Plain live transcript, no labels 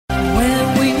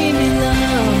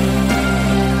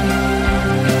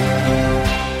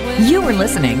You are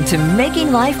listening to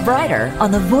Making Life Brighter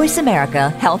on the Voice America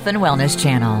Health and Wellness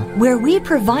Channel, where we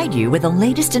provide you with the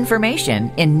latest information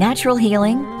in natural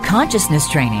healing, consciousness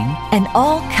training, and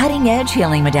all cutting-edge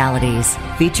healing modalities,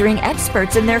 featuring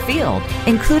experts in their field,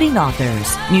 including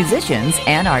authors, musicians,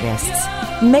 and artists.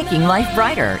 Making Life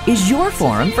Brighter is your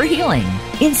forum for healing,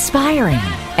 inspiring,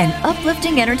 and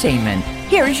uplifting entertainment.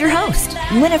 Here is your host,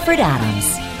 Winifred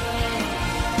Adams.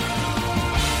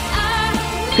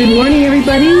 Good morning,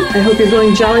 everybody. I hope you're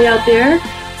going jolly out there.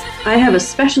 I have a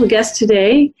special guest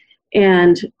today,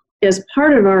 and as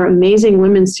part of our Amazing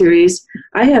Women series,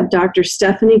 I have Dr.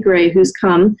 Stephanie Gray, who's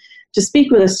come to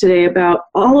speak with us today about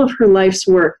all of her life's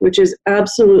work, which is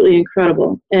absolutely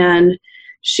incredible. And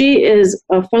she is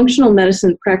a functional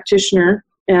medicine practitioner,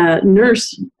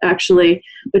 nurse, actually,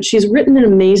 but she's written an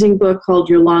amazing book called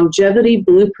Your Longevity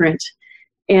Blueprint.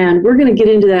 And we're going to get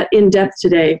into that in depth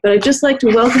today. But I'd just like to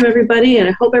welcome everybody, and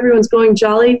I hope everyone's going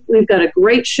jolly. We've got a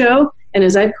great show. And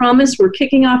as I promised, we're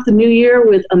kicking off the new year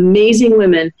with amazing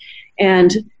women.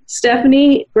 And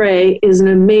Stephanie Gray is an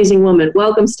amazing woman.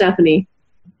 Welcome, Stephanie.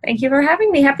 Thank you for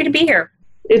having me. Happy to be here.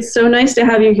 It's so nice to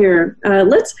have you here.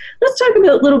 Let's talk a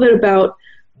little bit about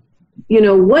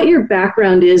what your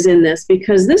background is in this,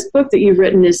 because this book that you've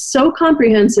written is so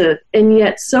comprehensive and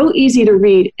yet so easy to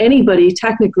read. Anybody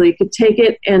technically could take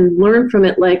it and learn from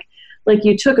it like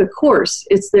you took a course.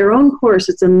 It's their own course.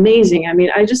 It's amazing. I mean,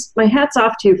 my hat's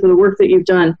off to you for the work that you've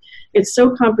done. It's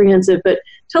so comprehensive. But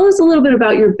tell us a little bit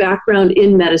about your background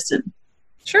in medicine.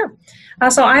 Sure.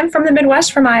 So I'm from the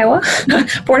Midwest, from Iowa,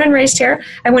 born and raised here.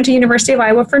 I went to University of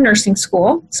Iowa for nursing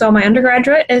school. So my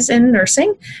undergraduate is in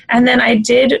nursing. And then I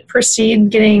did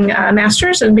proceed getting a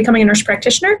master's and becoming a nurse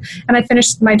practitioner. And I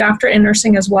finished my doctorate in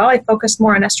nursing as well. I focused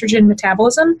more on estrogen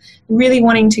metabolism, really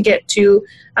wanting to get to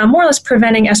more or less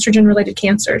preventing estrogen-related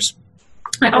cancers.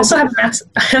 I also have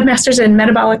a master's in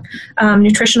metabolic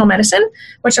nutritional medicine,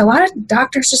 which a lot of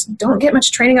doctors just don't get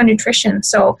much training on nutrition.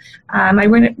 So I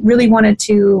really wanted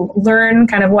to learn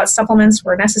kind of what supplements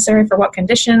were necessary for what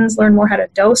conditions, learn more how to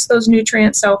dose those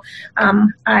nutrients. So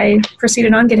I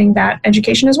proceeded on getting that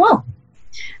education as well.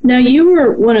 Now, you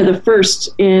were one of the first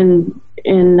in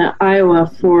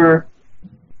Iowa for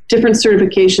different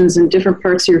certifications in different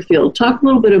parts of your field. Talk a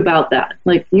little bit about that.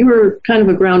 Like, you were kind of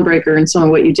a groundbreaker in some of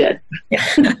what you did.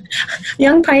 Yeah.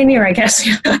 Young pioneer, I guess.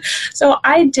 So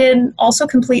I did also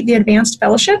complete the advanced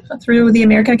fellowship through the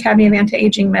American Academy of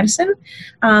Anti-Aging Medicine.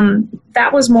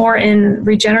 That was more in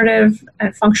regenerative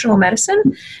and functional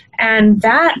medicine. And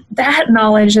that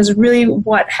knowledge is really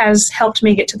what has helped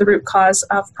me get to the root cause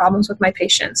of problems with my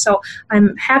patients. So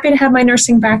I'm happy to have my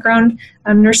nursing background.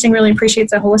 Nursing really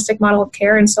appreciates a holistic model of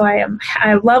care, and so I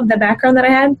love the background that I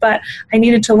had, but I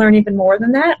needed to learn even more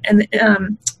than that. And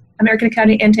American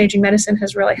Academy of Anti-Aging Medicine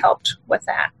has really helped with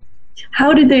that.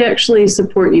 How did they actually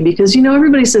support you? Because,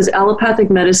 everybody says allopathic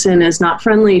medicine is not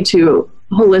friendly to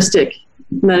holistic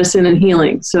medicine and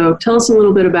healing. So tell us a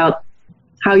little bit about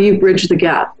how you bridge the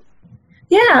gap.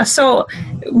 Yeah, so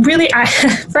really,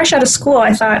 fresh out of school,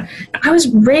 I thought, I was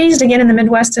raised again in the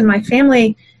Midwest, and my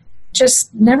family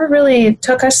just never really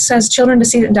took us as children to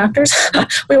see doctors.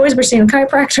 We always were seeing a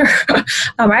chiropractor,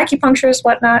 acupuncturist,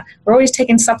 whatnot. We're always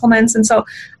taking supplements. And so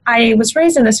I was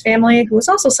raised in this family who was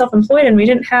also self-employed, and we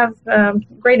didn't have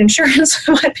great insurance.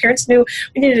 My parents knew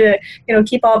we needed to,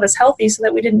 keep all of us healthy so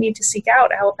that we didn't need to seek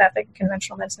out allopathic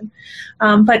conventional medicine.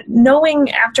 But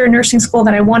knowing after nursing school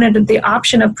that I wanted the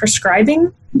option of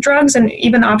prescribing drugs and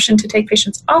even the option to take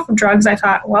patients off of drugs, I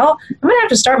thought, well, I'm going to have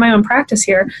to start my own practice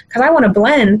here, because I want to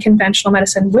blend conventional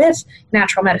medicine with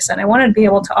natural medicine. I wanted to be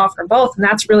able to offer both, and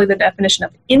that's really the definition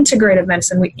of integrative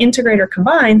medicine. We integrate or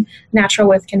combine natural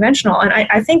with conventional, and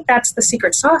I think that's the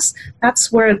secret sauce.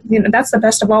 That's where, that's the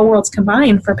best of all worlds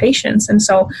combined for patients. And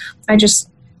so I just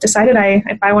decided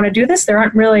if I want to do this, there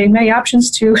aren't really many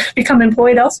options to become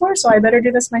employed elsewhere, so I better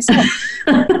do this myself.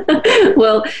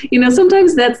 Well,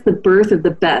 sometimes that's the birth of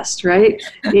the best, right?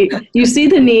 You see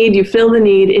the need, you fill the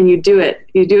need, and you do it.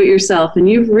 You do it yourself, and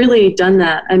you've really done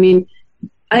that. I mean,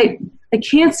 I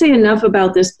can't say enough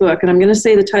about this book, and I'm going to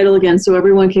say the title again so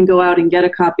everyone can go out and get a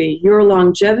copy. Your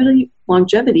Longevity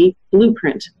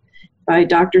Blueprint by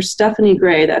Dr. Stephanie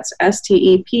Gray. That's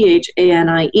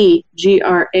STEPHANIE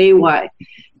GRAY.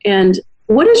 And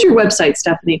what is your website,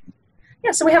 Stephanie?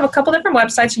 Yeah, so we have a couple different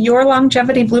websites.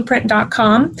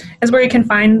 YourLongevityblueprint.com is where you can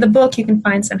find the book. You can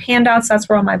find some handouts. That's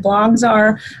where all my blogs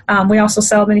are. We also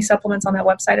sell many supplements on that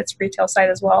website. It's a retail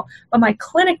site as well. But my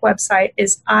clinic website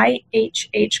is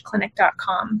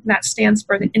IHHclinic.com. That stands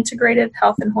for the Integrative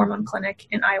Health and Hormone Clinic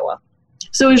in Iowa.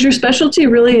 So is your specialty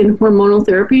really in hormonal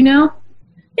therapy now?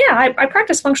 Yeah, I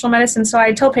practice functional medicine, so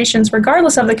I tell patients,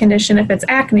 regardless of the condition, if it's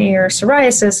acne or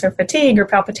psoriasis or fatigue or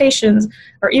palpitations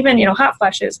or even, hot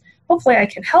flashes, hopefully I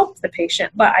can help the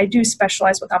patient, but I do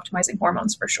specialize with optimizing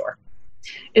hormones for sure.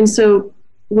 And so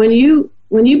when you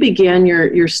began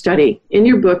your study, in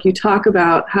your book, you talk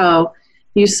about how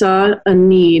you saw a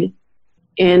need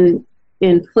in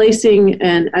placing,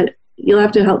 and you'll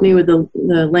have to help me with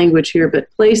the language here, but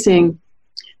placing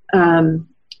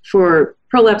for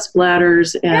prolapsed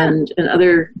bladders and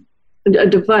a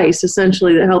device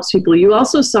essentially that helps people. You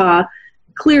also saw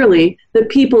clearly that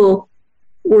people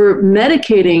were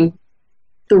medicating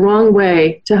the wrong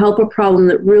way to help a problem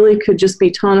that really could just be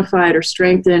tonified or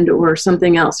strengthened or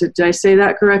something else. Did I say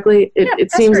that correctly? It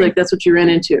seems like that's what you ran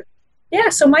into. Yeah,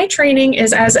 so my training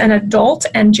is as an adult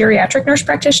and geriatric nurse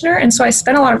practitioner, and so I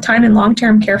spent a lot of time in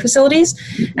long-term care facilities,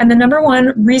 and the number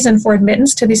one reason for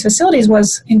admittance to these facilities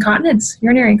was incontinence,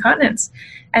 urinary incontinence.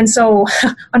 And so,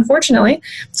 unfortunately,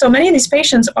 so many of these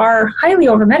patients are highly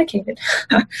over-medicated.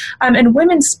 And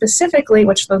women specifically,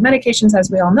 which those medications, as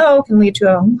we all know, can lead to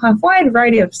a wide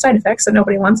variety of side effects that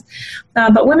nobody wants.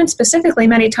 But women specifically,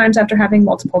 many times after having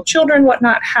multiple children,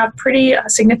 whatnot, have pretty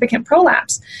significant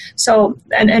prolapse. So,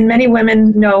 and many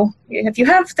women know, if you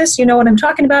have this, you know what I'm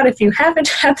talking about. If you haven't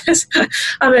had this,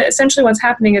 essentially what's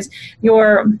happening is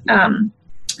your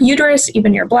uterus,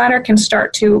 even your bladder, can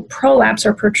start to prolapse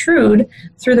or protrude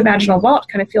through the vaginal vault,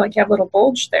 kind of feel like you have a little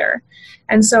bulge there.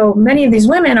 And so many of these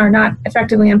women are not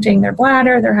effectively emptying their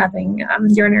bladder. They're having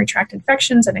urinary tract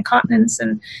infections and incontinence.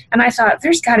 And I thought,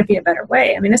 there's got to be a better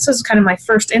way. I mean, this was kind of my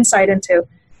first insight into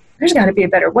there's got to be a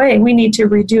better way. We need to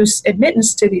reduce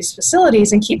admittance to these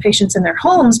facilities and keep patients in their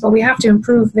homes, but we have to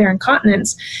improve their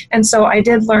incontinence. And so I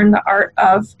did learn the art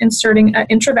of inserting an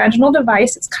intravaginal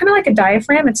device. It's kind of like a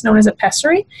diaphragm. It's known as a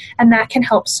pessary, and that can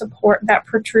help support that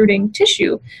protruding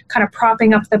tissue, kind of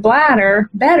propping up the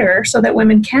bladder better so that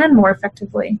women can more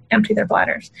effectively empty their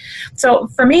bladders. So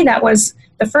for me, that was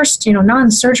the first,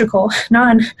 non-surgical,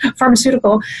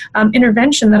 non-pharmaceutical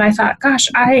intervention that I thought, gosh,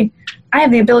 I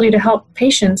have the ability to help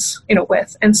patients,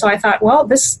 with. And so I thought, well,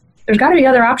 there's got to be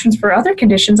other options for other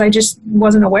conditions. I just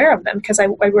wasn't aware of them because I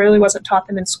really wasn't taught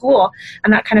them in school.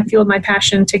 And that kind of fueled my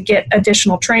passion to get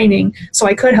additional training so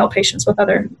I could help patients with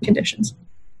other conditions.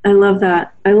 I love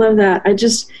that.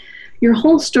 Your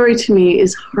whole story to me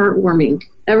is heartwarming.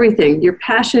 Everything, your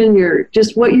passion,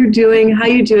 just what you're doing, how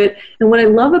you do it. And what I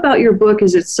love about your book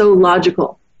is it's so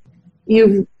logical.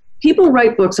 People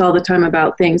write books all the time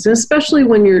about things, and especially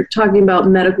when you're talking about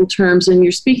medical terms and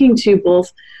you're speaking to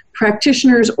both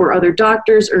practitioners or other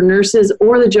doctors or nurses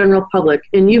or the general public,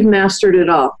 and you've mastered it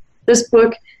all. This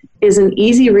book is an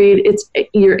easy read.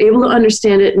 You're able to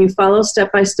understand it, and you follow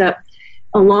step by step,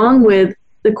 along with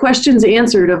the questions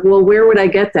answered of, well, where would I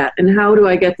get that? And how do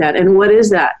I get that? And what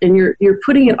is that? And you're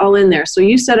putting it all in there. So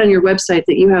you said on your website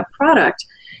that you have product,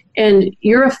 and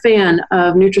you're a fan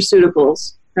of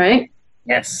nutraceuticals, right?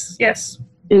 Yes.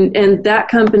 And that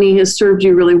company has served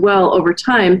you really well over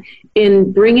time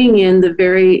in bringing in the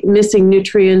very missing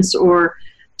nutrients or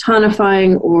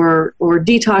tonifying or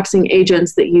detoxing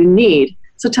agents that you need.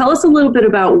 So tell us a little bit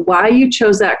about why you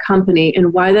chose that company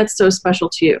and why that's so special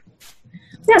to you.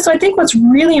 Yeah, so I think what's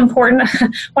really important,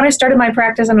 when I started my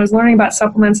practice and I was learning about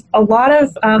supplements, a lot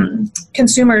of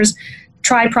consumers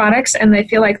try products and they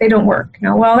feel like they don't work.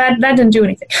 Well, that didn't do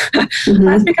anything. Mm-hmm.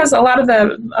 That's because a lot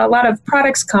of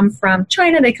products come from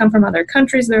China. They come from other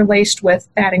countries. They're laced with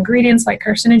bad ingredients like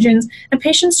carcinogens, and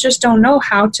patients just don't know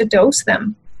how to dose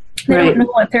them. They don't know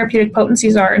what therapeutic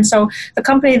potencies are. And so the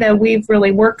company that we've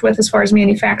really worked with as far as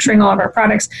manufacturing all of our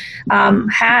products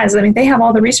they have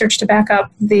all the research to back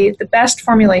up the best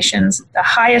formulations, the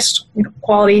highest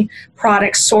quality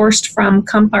products sourced from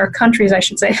our countries, I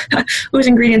should say, whose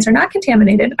ingredients are not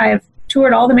contaminated. I have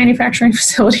toured all the manufacturing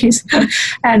facilities,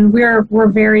 and we're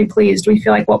very pleased. We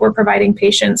feel like what we're providing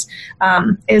patients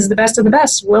is the best of the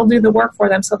best. We'll do the work for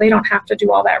them so they don't have to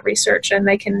do all that research, and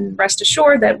they can rest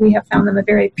assured that we have found them a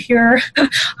very pure,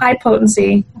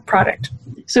 high-potency product.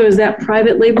 So is that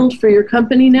private labeled for your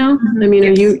company now? Mm-hmm. I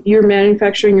mean, yes. You're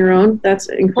manufacturing your own? That's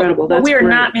incredible. Well, we are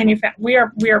not we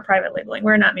are private labeling.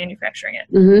 We're not manufacturing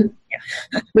it. Mm-hmm.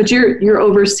 Yeah. But you're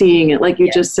overseeing it, like you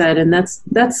just said, and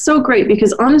that's so great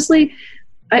because honestly,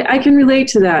 I can relate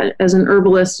to that as an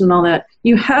herbalist and all that.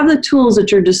 You have the tools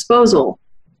at your disposal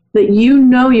that you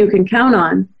can count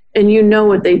on, and you know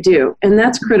what they do, and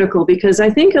that's critical because I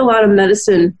think a lot of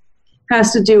medicine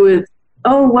has to do with,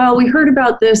 oh, well, we heard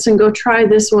about this and go try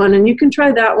this one, and you can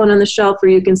try that one on the shelf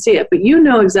where you can see it, but you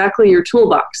know exactly your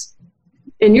toolbox.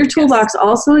 And your toolbox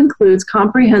also includes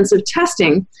comprehensive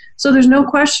testing, so there's no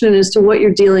question as to what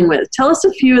you're dealing with. Tell us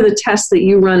a few of the tests that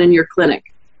you run in your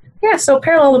clinic. Yeah, so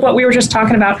parallel with what we were just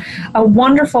talking about, a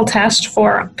wonderful test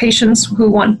for patients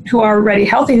who are already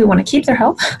healthy, who want to keep their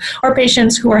health, or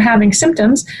patients who are having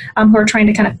symptoms, who are trying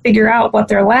to kind of figure out what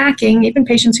they're lacking, even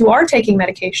patients who are taking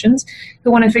medications,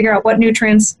 who want to figure out what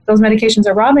nutrients those medications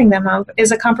are robbing them of,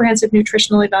 is a comprehensive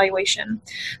nutritional evaluation.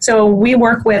 So we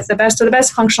work with the best of the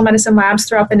best functional medicine labs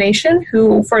throughout the nation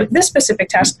who, for this specific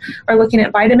test, are looking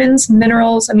at vitamins,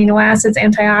 minerals, amino acids,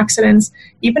 antioxidants,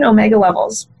 even omega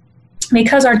levels.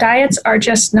 Because our diets are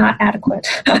just not adequate.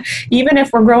 Even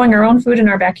if we're growing our own food in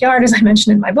our backyard, as I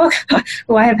mentioned in my book,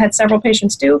 who I have had several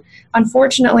patients do,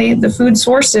 unfortunately, the food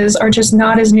sources are just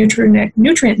not as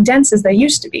nutrient dense as they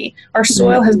used to be. Our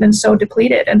soil has been so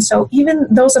depleted. And so even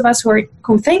those of us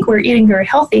who think we're eating very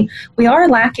healthy, we are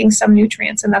lacking some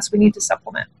nutrients, and thus we need to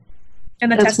supplement.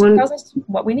 And the testing tells us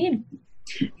what we need.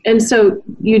 And so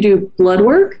you do blood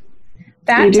work?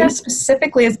 That test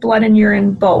specifically is blood and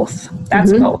urine both.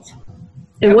 That's both.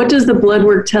 And what does the blood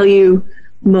work tell you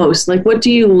most? Like, what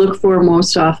do you look for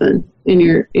most often in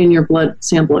your blood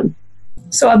sampling?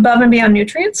 So above and beyond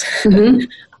nutrients,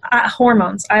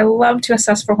 hormones. I love to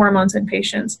assess for hormones in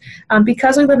patients.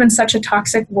 Because we live in such a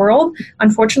toxic world,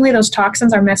 unfortunately, those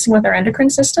toxins are messing with our endocrine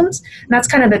systems. And that's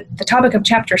kind of the topic of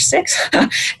chapter 6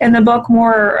 in the book,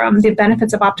 more the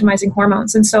benefits of optimizing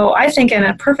hormones. And so I think in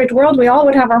a perfect world, we all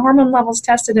would have our hormone levels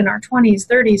tested in our 20s,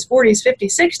 30s, 40s,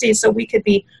 50s, 60s, so we could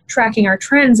be tracking our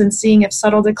trends and seeing if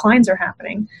subtle declines are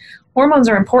happening. Hormones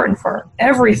are important for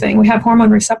everything. We have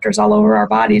hormone receptors all over our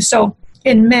bodies. So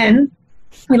in men,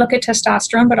 we look at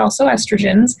testosterone, but also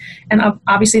estrogens, and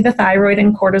obviously the thyroid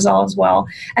and cortisol as well.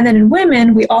 And then in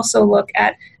women, we also look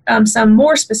at some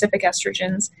more specific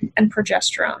estrogens and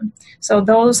progesterone. So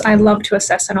those I love to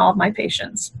assess in all of my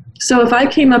patients. So if I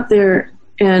came up there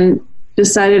and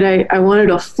decided I wanted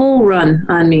a full run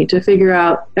on me to figure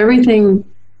out everything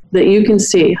that you can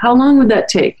see, how long would that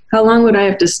take? How long would I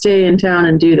have to stay in town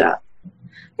and do that?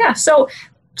 Yeah, so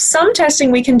some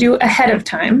testing we can do ahead of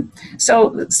time.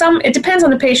 So it depends on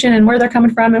the patient and where they're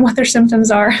coming from and what their symptoms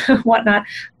are, whatnot.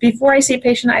 Before I see a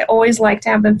patient, I always like to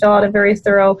have them fill out a very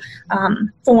thorough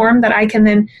form that I can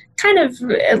then kind of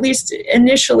at least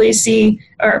initially see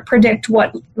or predict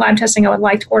what lab testing I would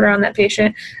like to order on that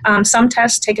patient. Some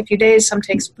tests take a few days, some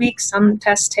takes weeks, some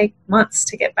tests take months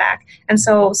to get back. And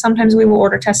so sometimes we will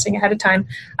order testing ahead of time.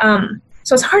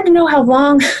 So it's hard to know how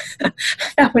long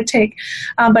that would take.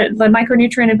 But the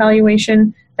micronutrient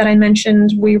evaluation that I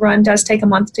mentioned we run does take a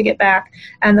month to get back.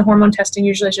 And the hormone testing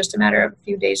usually is just a matter of a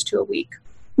few days to a week.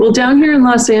 Well, down here in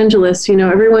Los Angeles,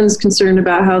 everyone's concerned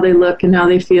about how they look and how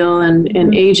they feel and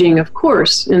aging, of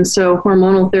course. And so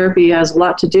hormonal therapy has a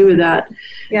lot to do with that.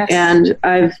 Yes. And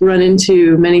I've run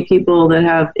into many people that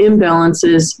have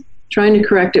imbalances, trying to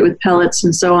correct it with pellets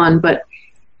and so on. But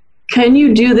can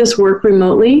you do this work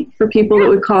remotely for people that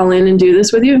would call in and do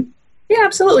this with you? Yeah,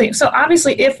 absolutely. So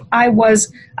obviously, if a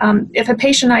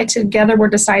patient and I together were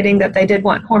deciding that they did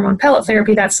want hormone pellet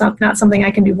therapy, that's not something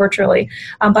I can do virtually.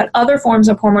 But other forms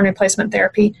of hormone replacement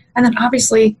therapy, and then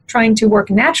obviously trying to work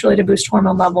naturally to boost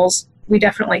hormone levels, we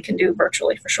definitely can do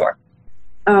virtually for sure.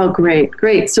 Oh,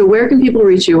 great. So where can people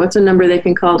reach you? What's a number they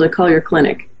can call to call your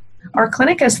clinic? Our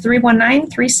clinic is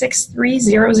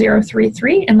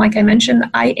 319-363-0033. And like I mentioned,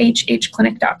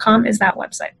 ihhclinic.com is that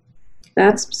website.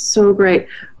 That's so great.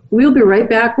 We'll be right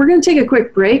back. We're going to take a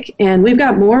quick break, and we've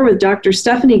got more with Dr.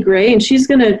 Stephanie Gray, and she's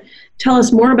going to tell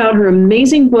us more about her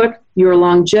amazing book, Your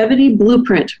Longevity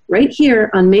Blueprint, right here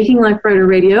on Making Life Brighter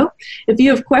Radio. If you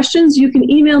have questions, you can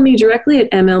email me directly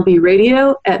at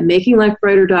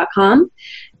mlbradio@makinglifebrighter.com.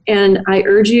 And I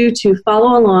urge you to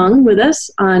follow along with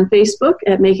us on Facebook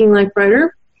at Making Life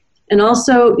Brighter. And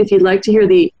also, if you'd like to hear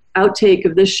the outtake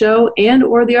of this show and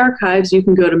or the archives, you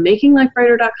can go to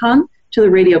makinglifebrighter.com to the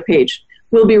radio page.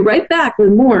 We'll be right back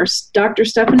with more Dr.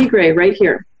 Stephanie Gray right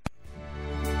here.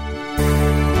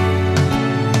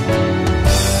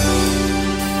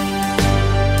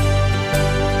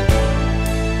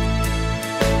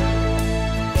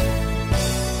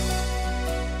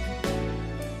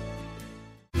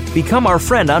 Become our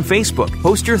friend on Facebook.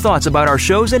 Post your thoughts about our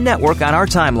shows and network on our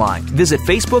timeline. Visit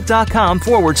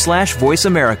facebook.com/Voice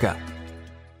America.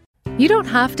 You don't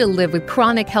have to live with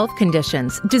chronic health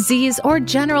conditions, disease, or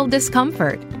general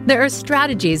discomfort. There are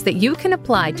strategies that you can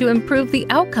apply to improve the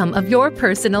outcome of your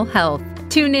personal health.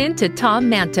 Tune in to Tom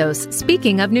Mantos,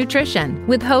 Speaking of Nutrition,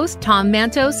 with host Tom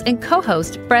Mantos and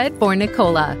co-host Fred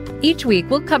Fornicola. Each week,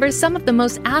 we'll cover some of the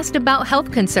most asked about health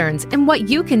concerns and what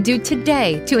you can do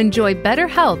today to enjoy better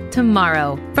health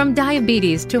tomorrow. From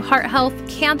diabetes to heart health,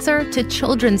 cancer to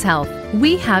children's health,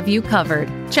 we have you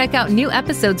covered. Check out new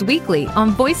episodes weekly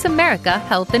on Voice America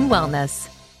Health and Wellness.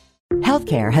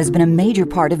 Healthcare has been a major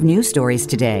part of news stories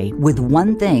today, with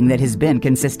one thing that has been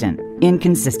consistent: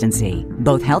 inconsistency.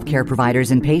 Both healthcare providers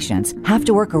and patients have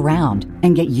to work around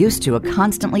and get used to a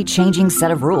constantly changing set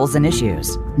of rules and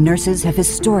issues. Nurses have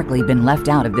historically been left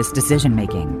out of this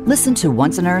decision-making. Listen to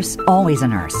Once a Nurse, Always a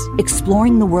Nurse,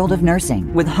 Exploring the World of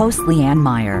Nursing with host Leanne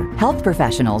Meyer. Health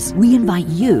professionals, we invite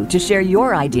you to share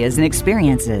your ideas and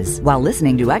experiences while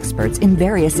listening to experts in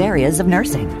various areas of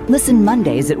nursing. Listen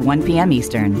Mondays at 1 p.m.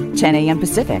 Eastern, 10 a.m.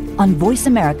 Pacific on Voice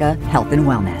America Health and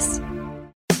Wellness.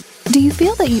 Do you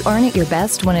feel that you aren't at your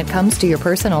best when it comes to your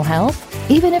personal health?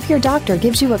 Even if your doctor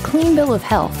gives you a clean bill of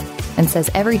health and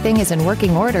says everything is in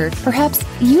working order, perhaps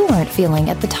you aren't feeling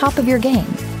at the top of your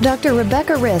game. Dr.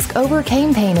 Rebecca Risk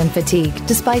overcame pain and fatigue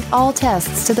despite all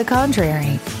tests to the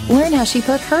contrary. Learn how she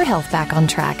put her health back on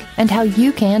track and how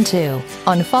you can too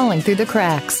on Falling Through the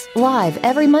Cracks, live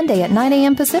every Monday at 9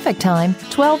 a.m. Pacific Time,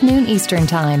 12 noon Eastern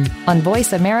Time on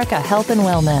Voice America Health and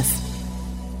Wellness.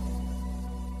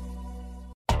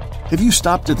 Have you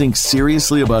stopped to think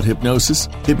seriously about hypnosis?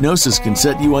 Hypnosis can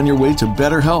set you on your way to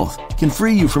better health, can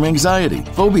free you from anxiety,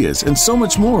 phobias, and so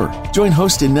much more. Join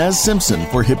host Inez Simpson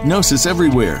for Hypnosis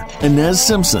Everywhere. Inez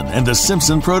Simpson and the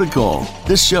Simpson Protocol.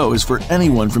 This show is for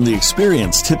anyone from the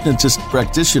experienced hypnotist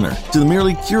practitioner to the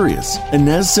merely curious.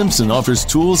 Inez Simpson offers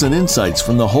tools and insights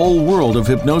from the whole world of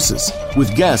hypnosis,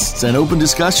 with guests and open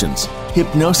discussions.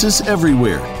 Hypnosis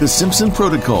Everywhere. The Simpson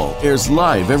Protocol airs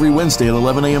live every Wednesday at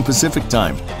 11 a.m. Pacific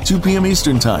Time, 2 p.m.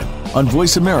 Eastern Time on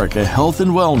Voice America Health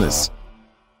and Wellness.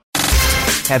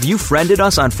 Have you friended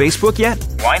us on Facebook yet?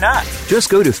 Why not? Just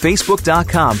go to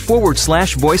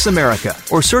facebook.com/Voice America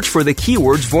or search for the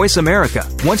keywords Voice America.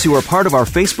 Once you are part of our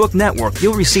Facebook network,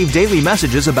 you'll receive daily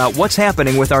messages about what's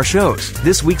happening with our shows,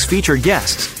 this week's featured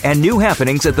guests, and new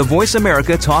happenings at the Voice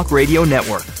America Talk Radio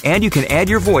Network. And you can add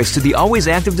your voice to the always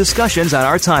active discussions on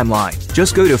our timeline.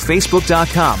 Just go to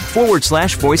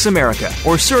facebook.com/Voice America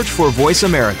or search for Voice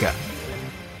America.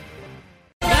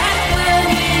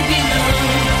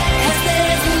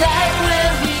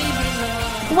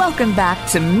 Welcome back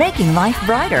to Making Life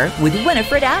Brighter with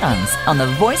Winifred Adams on the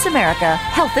Voice America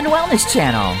Health and Wellness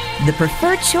Channel, the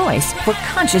preferred choice for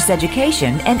conscious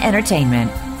education and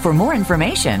entertainment. For more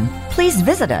information, please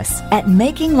visit us at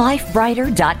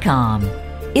makinglifebrighter.com.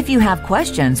 If you have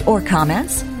questions or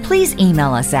comments, please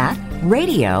email us at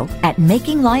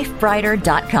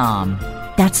radio@makinglifebrighter.com.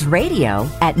 That's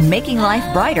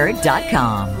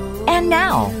radio@makinglifebrighter.com. And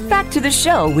now, back to the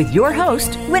show with your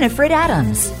host, Winifred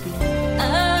Adams.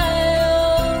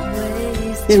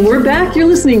 And we're back. You're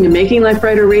listening to Making Life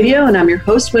Brighter Radio, and I'm your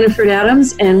host, Winifred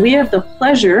Adams, and we have the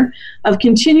pleasure of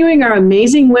continuing our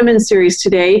Amazing Women series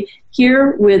today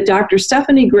here with Dr.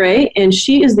 Stephanie Gray, and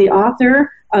she is the author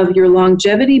of Your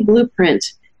Longevity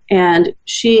Blueprint, and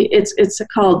it's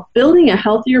called Building a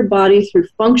Healthier Body Through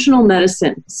Functional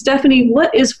Medicine. Stephanie,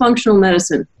 what is functional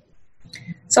medicine?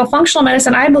 So functional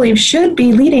medicine, I believe, should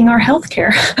be leading our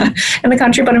healthcare in the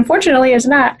country, but unfortunately is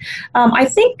not. I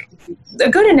think a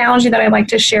good analogy that I like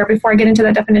to share before I get into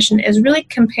that definition is really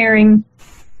comparing,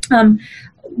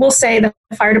 we'll say, the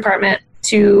fire department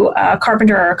to a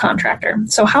carpenter or a contractor.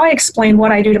 So how I explain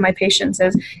what I do to my patients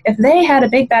is, if they had a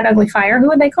big, bad, ugly fire, who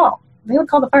would they call? They would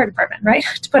call the fire department, right,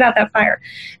 to put out that fire.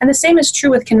 And the same is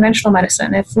true with conventional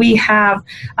medicine. If we have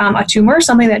a tumor,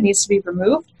 something that needs to be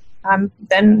removed,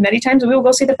 then many times we will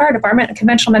go see the fire department and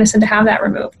conventional medicine to have that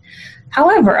removed.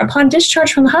 However, upon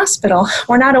discharge from the hospital,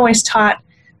 we're not always taught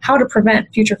how to prevent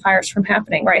future fires from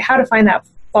happening, right? How to find that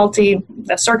faulty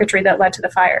circuitry that led to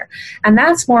the fire. And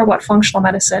that's more what functional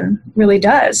medicine really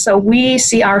does. So we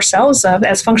see ourselves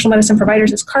as functional medicine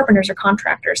providers as carpenters or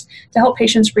contractors to help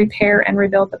patients repair and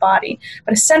rebuild the body.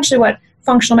 But essentially what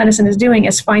functional medicine is doing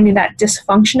is finding that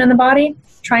dysfunction in the body,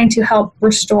 trying to help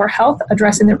restore health,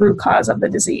 addressing the root cause of the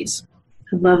disease.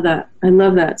 I love that. I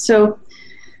love that. So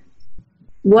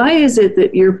why is it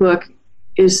that your book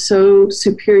is so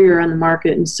superior on the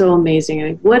market and so amazing? I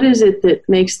mean, what is it that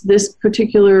makes this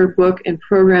particular book and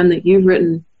program that you've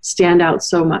written stand out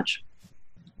so much?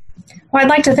 Well, I'd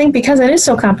like to think because it is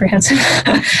so comprehensive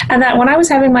and that when I was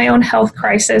having my own health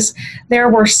crisis, there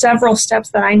were several steps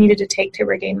that I needed to take to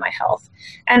regain my health.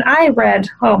 And I read,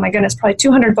 oh my goodness, probably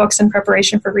 200 books in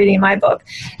preparation for reading my book.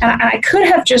 And I could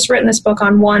have just written this book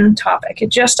on one topic,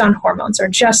 just on hormones or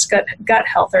just gut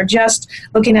health or just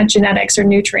looking at genetics or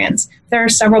nutrients. There are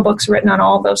several books written on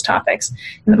all of those topics.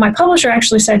 And my publisher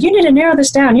actually said, you need to narrow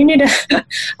this down. You need to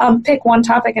pick one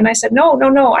topic. And I said,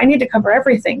 no, I need to cover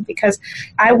everything because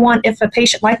I want, if a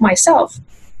patient like myself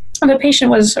the patient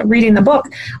was reading the book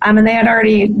and they had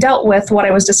already dealt with what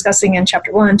I was discussing in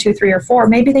chapter 1, 2, 3, or 4.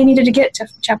 Maybe they needed to get to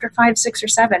chapter 5, 6, or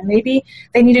 7. Maybe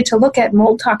they needed to look at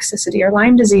mold toxicity or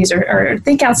Lyme disease or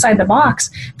think outside the box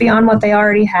beyond what they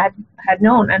already had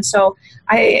known. And so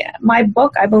my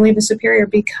book, I believe, is superior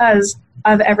because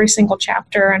of every single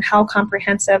chapter and how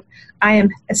comprehensive I am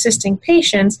assisting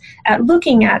patients at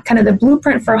looking at kind of the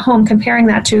blueprint for a home, comparing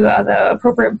that to the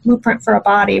appropriate blueprint for a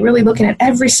body, really looking at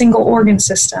every single organ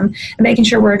system and making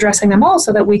sure we're addressing them all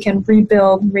so that we can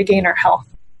rebuild and regain our health.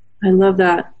 I love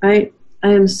that. I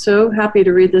am so happy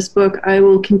to read this book. I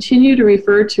will continue to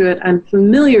refer to it. I'm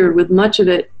familiar with much of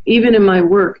it, even in my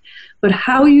work. But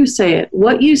how you say it,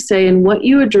 what you say, and what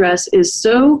you address is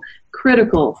so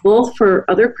critical, both for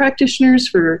other practitioners,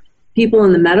 for people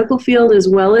in the medical field, as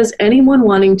well as anyone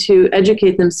wanting to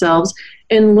educate themselves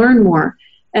and learn more.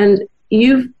 And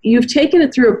you've taken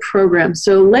it through a program.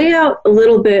 So lay out a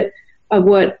little bit of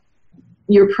what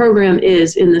your program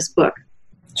is in this book.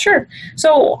 Sure.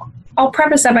 So I'll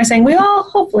preface that by saying we all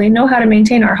hopefully know how to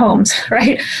maintain our homes,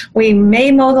 right? We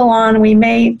may mow the lawn, we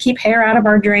may keep hair out of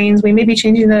our drains, we may be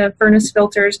changing the furnace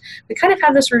filters. We kind of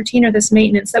have this routine or this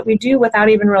maintenance that we do without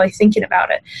even really thinking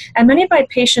about it. And many of my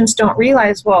patients don't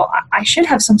realize, well, I should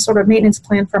have some sort of maintenance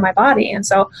plan for my body. And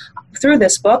so through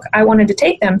this book, I wanted to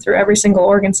take them through every single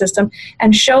organ system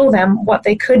and show them what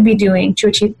they could be doing to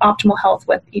achieve optimal health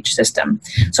with each system.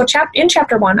 So in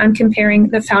chapter 1, I'm comparing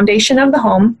the foundation of the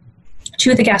home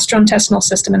to the gastrointestinal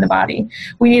system in the body.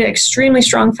 We need an extremely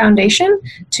strong foundation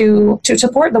to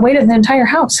support the weight of the entire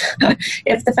house.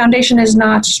 If the foundation is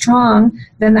not strong,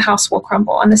 then the house will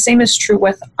crumble. And the same is true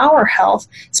with our health,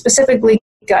 specifically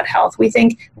gut health. We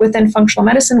think within functional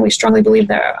medicine, we strongly believe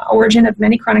the origin of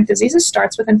many chronic diseases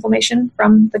starts with inflammation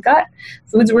from the gut,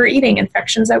 foods we're eating,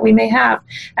 infections that we may have.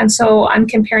 And so I'm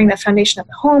comparing the foundation of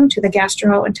the home to the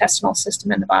gastrointestinal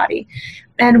system in the body.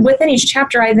 And within each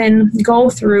chapter, I then go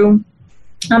through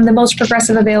the most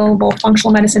progressive available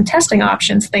functional medicine testing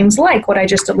options, things like what I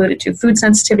just alluded to, food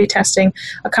sensitivity testing,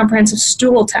 a comprehensive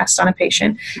stool test on a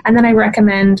patient, and then I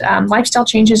recommend lifestyle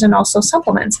changes and also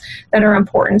supplements that are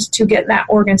important to get that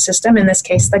organ system, in this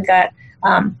case the gut,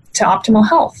 to optimal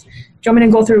health. Do you want me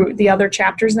to go through the other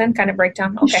chapters then, kind of break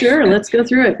down? Okay. Sure, let's go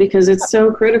through it because it's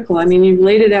so critical. I mean, you've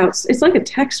laid it out. It's like a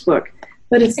textbook,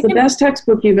 but it's the best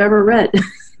textbook you've ever read.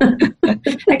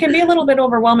 It can be a little bit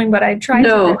overwhelming, but I try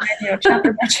to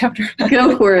chapter by chapter.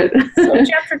 Go for it. So in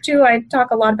chapter 2, I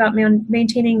talk a lot about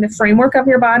maintaining the framework of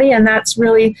your body, and that's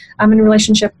really in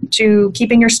relationship to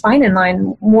keeping your spine in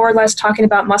line, more or less talking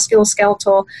about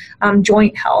musculoskeletal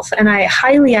joint health. And I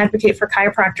highly advocate for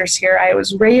chiropractors here. I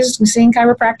was raised seeing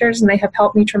chiropractors, and they have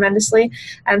helped me tremendously.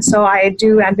 And so I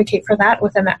do advocate for that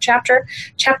within that chapter.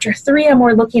 Chapter 3, I'm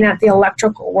more looking at the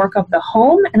electrical work of the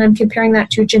home, and I'm comparing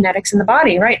that to genetics in the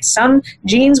body, right? Some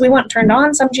genes we want turned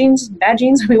on, some bad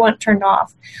genes we want turned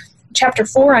off. Chapter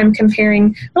 4, I'm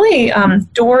comparing really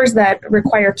doors that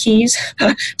require keys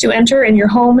to enter in your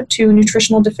home to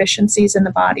nutritional deficiencies in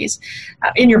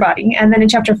your body. And then in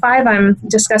chapter 5, I'm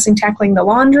discussing tackling the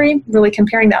laundry, really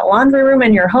comparing that laundry room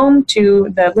in your home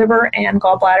to the liver and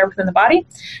gallbladder within the body.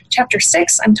 Chapter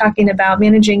 6, I'm talking about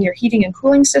managing your heating and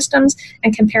cooling systems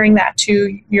and comparing that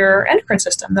to your endocrine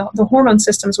system, the hormone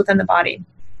systems within the body.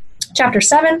 Chapter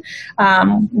 7,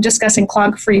 discussing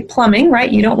clog-free plumbing, right?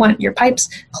 You don't want your pipes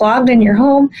clogged in your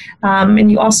home,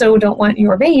 and you also don't want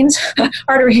your veins,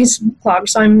 arteries clogged.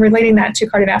 So I'm relating that to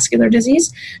cardiovascular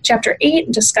disease. Chapter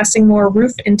 8, discussing more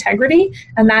roof integrity,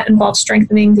 and that involves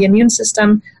strengthening the immune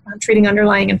system, treating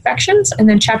underlying infections. And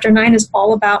then Chapter 9 is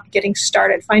all about getting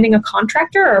started, finding a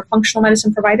contractor or a functional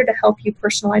medicine provider to help you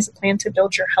personalize a plan to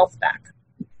build your health back.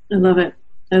 I love it.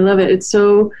 I love it. It's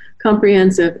so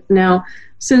comprehensive. Now,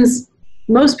 since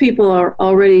most people are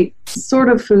already sort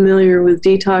of familiar with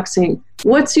detoxing,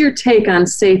 what's your take on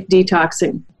safe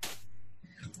detoxing?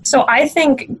 So I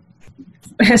think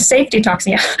safe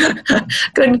detoxing,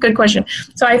 yeah. Good question.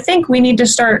 So I think we need to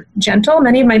start gentle.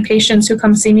 Many of my patients who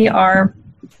come see me are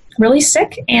really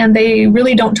sick and they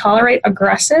really don't tolerate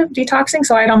aggressive detoxing,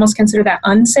 so I'd almost consider that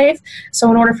unsafe.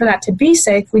 So in order for that to be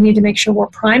safe, we need to make sure we're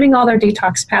priming all their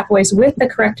detox pathways with the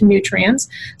correct nutrients.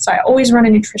 So I always run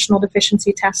a nutritional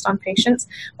deficiency test on patients,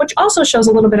 which also shows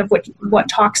a little bit of what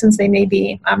toxins they may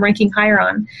be ranking higher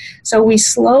on. So we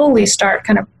slowly start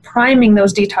kind of priming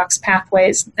those detox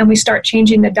pathways, and we start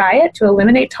changing the diet to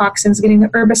eliminate toxins, getting the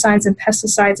herbicides and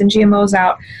pesticides and GMOs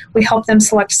out. We help them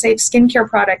select safe skincare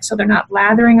products so they're not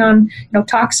lathering on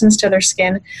toxins to their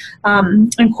skin.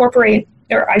 Incorporate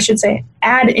or I should say,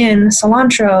 add in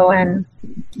cilantro and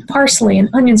parsley and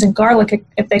onions and garlic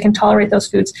if they can tolerate those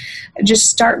foods. Just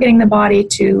start getting the body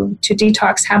to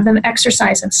detox, have them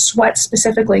exercise and sweat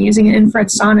specifically. Using an infrared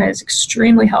sauna is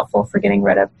extremely helpful for getting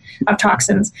rid of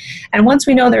toxins. And once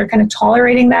we know they're kind of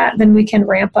tolerating that, then we can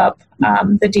ramp up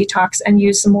the detox and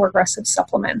use some more aggressive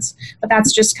supplements. But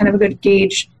that's just kind of a good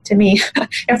gauge to me,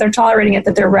 if they're tolerating it,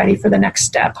 that they're ready for the next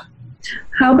step.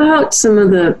 How about some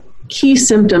of the key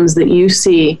symptoms that you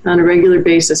see on a regular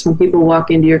basis when people walk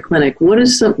into your clinic? What are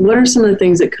some of the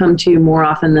things that come to you more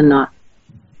often than not?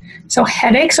 So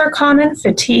headaches are common,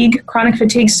 fatigue, chronic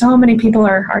fatigue. So many people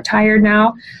are tired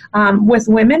now. With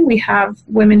women, we have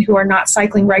women who are not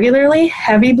cycling regularly,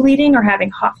 heavy bleeding or having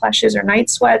hot flashes or night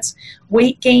sweats,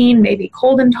 weight gain, maybe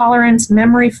cold intolerance,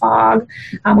 memory fog.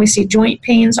 We see joint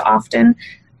pains often.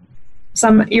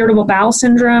 Some irritable bowel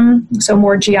syndrome, so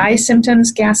more GI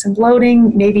symptoms, gas and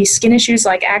bloating, maybe skin issues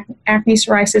like acne,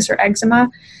 psoriasis, or eczema.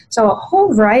 So a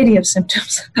whole variety of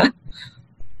symptoms.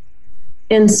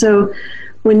 And so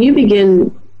when you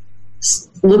begin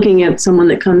looking at someone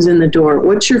that comes in the door,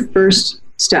 what's your first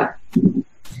step?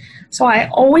 So I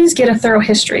always get a thorough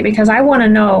history because I want to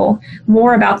know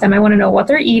more about them. I want to know what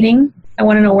they're eating. I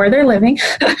want to know where they're living,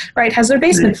 right? Has their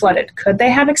basement flooded? Could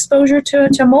they have exposure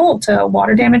to mold, to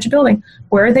water damaged building?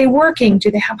 Where are they working?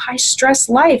 Do they have high stress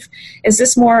life? Is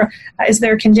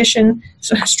their condition,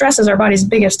 so stress is our body's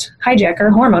biggest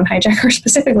hijacker, hormone hijacker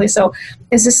specifically. So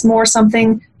is this more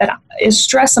something that is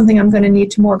stress, something I'm going to need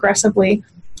to more aggressively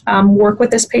work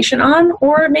with this patient on?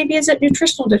 Or maybe is it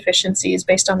nutritional deficiencies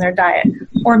based on their diet?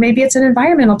 Or maybe it's an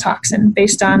environmental toxin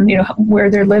based on where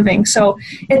they're living. So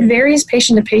it varies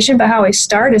patient to patient, but how I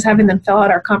start is having them fill out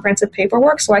our comprehensive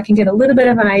paperwork so I can get a little bit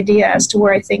of an idea as to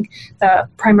where I think the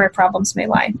primary problems may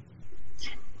lie.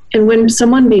 And when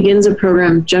someone begins a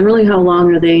program, generally how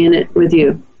long are they in it with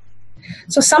you?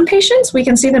 So some patients, we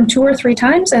can see them 2 or 3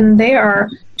 times, and they are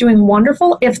doing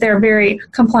wonderful if they're very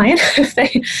compliant, if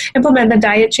they implement the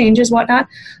diet changes, whatnot.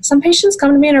 Some patients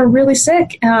come to me and are really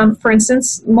sick. For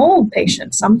instance, mold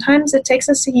patients. Sometimes it takes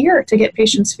us a year to get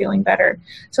patients feeling better.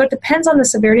 So it depends on the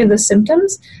severity of the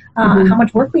symptoms, how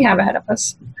much work we have ahead of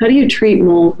us. How do you treat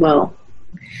mold well?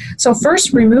 So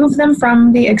first, remove them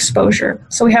from the exposure.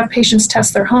 So we have patients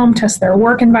test their home, test their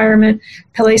work environment,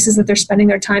 places that they're spending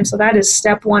their time. So that is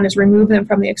step one, is remove them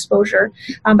from the exposure.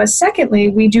 But secondly,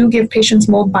 we do give patients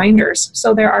mold binders.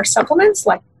 So there are supplements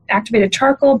like activated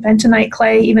charcoal, bentonite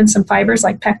clay, even some fibers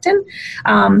like pectin,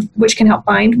 which can help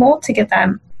bind mold to get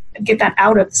that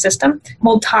out of the system,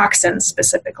 mold toxins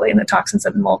specifically, and the toxins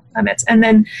that mold emits. And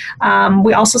then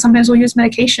we also sometimes will use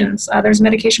medications. There's a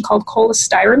medication called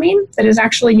cholestyramine that is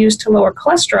actually used to lower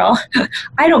cholesterol.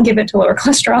 I don't give it to lower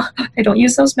cholesterol. I don't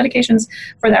use those medications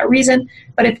for that reason.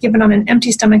 But if given on an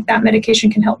empty stomach, that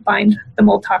medication can help bind the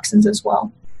mold toxins as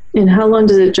well. And how long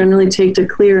does it generally take to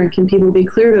clear, and can people be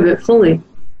cleared of it fully?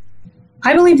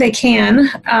 I believe they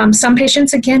can. Some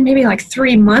patients, again, maybe like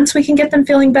 3 months, we can get them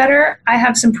feeling better. I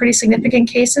have some pretty significant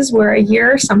cases where a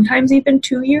year, sometimes even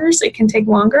 2 years, it can take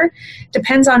longer.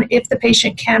 Depends on if the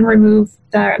patient can remove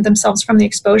themselves from the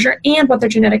exposure and what their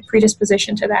genetic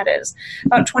predisposition to that is.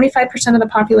 About 25% of the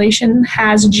population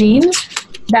has genes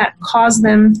that cause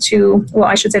them to,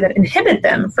 that inhibit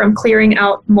them from clearing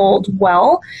out mold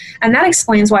well. And that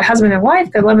explains why husband and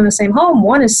wife could live in the same home.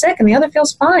 One is sick and the other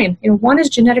feels fine. One is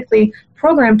genetically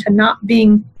programmed to not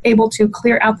being able to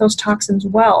clear out those toxins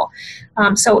well.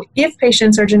 So if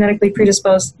patients are genetically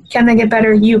predisposed, can they get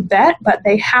better? You bet, but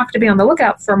they have to be on the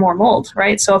lookout for more mold,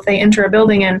 right? So if they enter a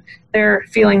building and they're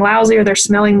feeling lousy or they're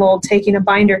smelling mold, taking a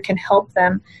binder can help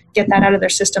them get that out of their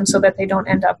system so that they don't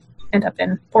end up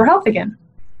in poor health again.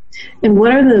 And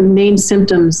what are the main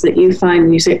symptoms that you find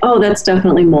when you say, oh, that's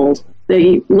definitely mold?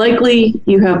 Likely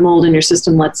you have mold in your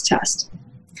system, let's test.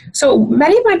 So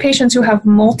many of my patients who have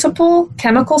multiple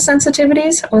chemical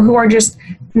sensitivities, or who are just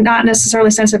not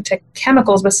necessarily sensitive to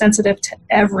chemicals, but sensitive to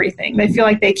everything. They feel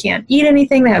like they can't eat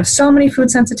anything. They have so many food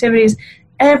sensitivities.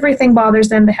 Everything bothers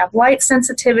them. They have light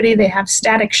sensitivity. They have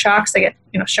static shocks. They get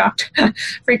shocked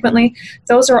frequently.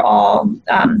 Those are all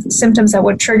symptoms that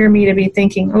would trigger me to be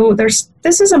thinking, oh, this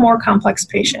is a more complex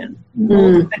patient.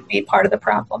 Mold could be part of the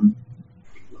problem.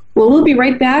 Well, we'll be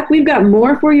right back. We've got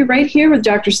more for you right here with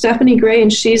Dr. Stephanie Gray,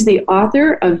 and she's the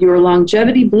author of Your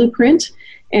Longevity Blueprint,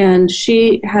 and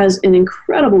she has an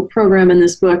incredible program in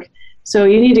this book. So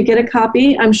you need to get a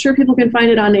copy. I'm sure people can find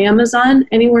it on Amazon.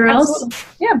 Anywhere else?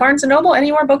 Yeah, Barnes & Noble,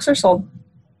 anywhere books are sold.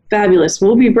 Fabulous.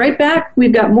 We'll be right back.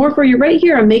 We've got more for you right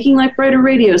here on Making Life Brighter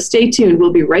Radio. Stay tuned.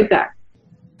 We'll be right back.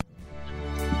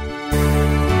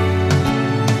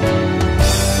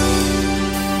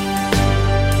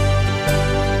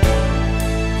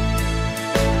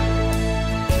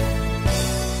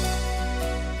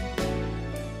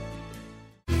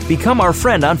 Become our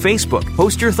friend on Facebook.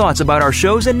 Post your thoughts about our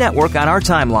shows and network on our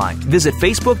timeline. Visit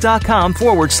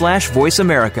Facebook.com/Voice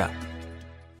America.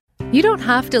 You don't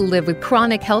have to live with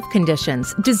chronic health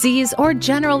conditions, disease, or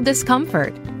general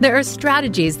discomfort. There are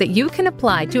strategies that you can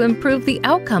apply to improve the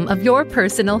outcome of your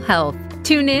personal health.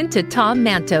 Tune in to Tom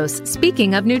Mantos,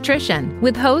 Speaking of Nutrition,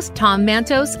 with host Tom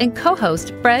Mantos and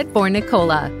co-host Fred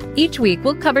Fornicola. Each week,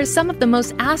 we'll cover some of the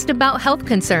most asked about health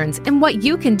concerns and what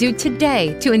you can do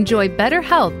today to enjoy better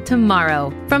health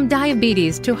tomorrow. From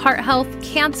diabetes to heart health,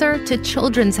 cancer to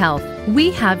children's health,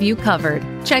 we have you covered.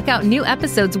 Check out new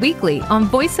episodes weekly on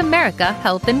Voice America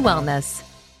Health and Wellness.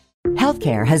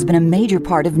 Healthcare has been a major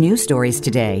part of news stories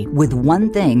today, with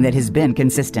one thing that has been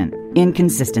consistent: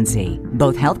 inconsistency.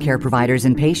 Both healthcare providers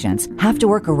and patients have to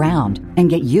work around and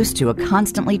get used to a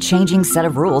constantly changing set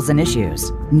of rules and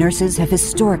issues. Nurses have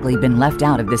historically been left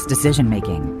out of this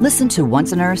decision-making. Listen to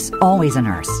Once a Nurse, Always a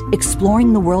Nurse,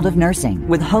 Exploring the World of Nursing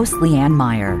with host Leanne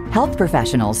Meyer. Health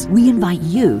professionals, we invite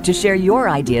you to share your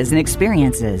ideas and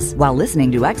experiences while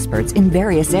listening to experts in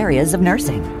various areas of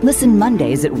nursing. Listen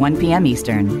Mondays at 1 p.m.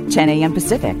 Eastern, 10 a.m.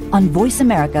 Pacific on Voice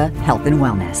America Health and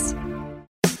Wellness.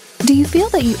 Do you feel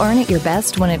that you aren't at your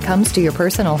best when it comes to your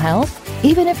personal health?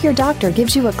 Even if your doctor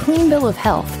gives you a clean bill of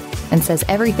health and says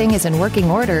everything is in working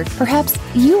order, perhaps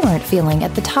you aren't feeling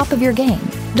at the top of your game.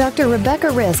 Dr. Rebecca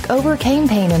Risk overcame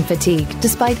pain and fatigue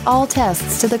despite all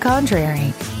tests to the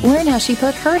contrary. Learn how she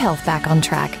put her health back on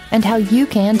track and how you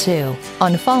can too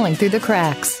on Falling Through the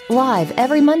Cracks, live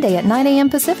every Monday at 9 a.m.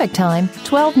 Pacific Time,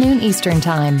 12 noon Eastern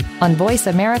Time on Voice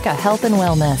America Health and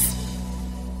Wellness.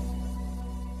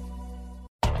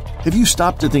 Have you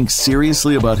stopped to think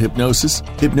seriously about hypnosis?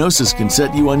 Hypnosis can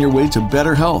set you on your way to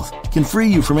better health, can free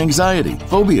you from anxiety,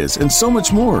 phobias, and so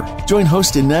much more. Join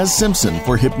host Inez Simpson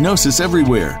for Hypnosis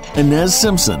Everywhere, Inez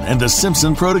Simpson and the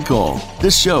Simpson Protocol.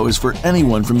 This show is for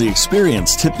anyone from the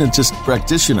experienced hypnotist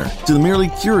practitioner to the merely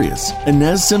curious.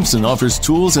 Inez Simpson offers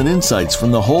tools and insights from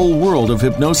the whole world of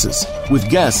hypnosis, with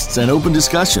guests and open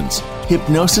discussions.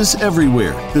 Hypnosis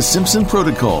Everywhere, the Simpson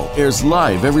Protocol, airs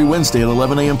live every Wednesday at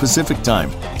 11 a.m. Pacific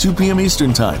Time, 2 p.m.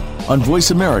 Eastern Time, on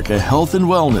Voice America Health and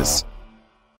Wellness.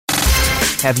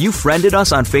 Have you friended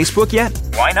us on Facebook yet?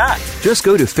 Why not? Just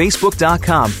go to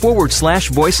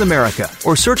Facebook.com/Voice America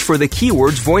or search for the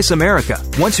keywords Voice America.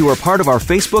 Once you are part of our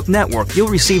Facebook network, you'll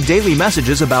receive daily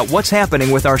messages about what's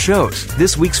happening with our shows,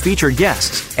 this week's featured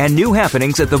guests, and new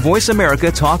happenings at the Voice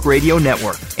America Talk Radio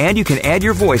Network. And you can add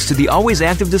your voice to the always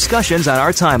active discussions on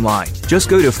our timeline. Just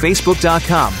go to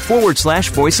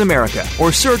Facebook.com/Voice America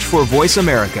or search for Voice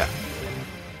America.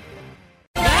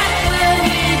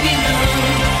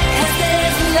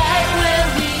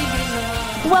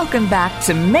 Welcome back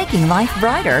to Making Life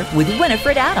Brighter with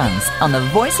Winifred Adams on the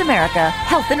Voice America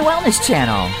Health and Wellness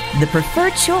Channel, the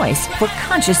preferred choice for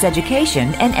conscious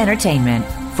education and entertainment.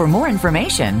 For more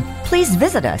information, please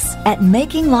visit us at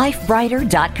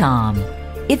makinglifebrighter.com.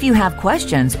 If you have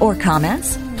questions or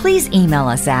comments, please email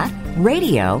us at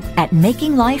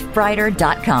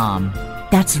radio@makinglifebrighter.com.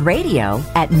 That's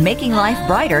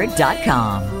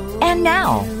radio@makinglifebrighter.com. And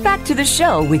now, back to the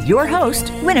show with your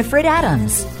host, Winifred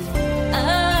Adams.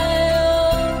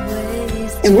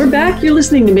 And we're back. You're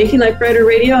listening to Making Life Brighter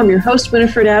Radio. I'm your host,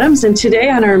 Winifred Adams. And today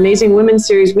on our Amazing Women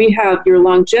series, we have your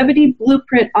longevity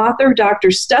blueprint author,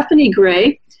 Dr. Stephanie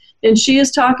Gray. And she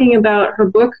is talking about her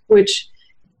book, which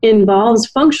involves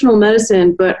functional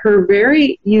medicine, but her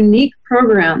very unique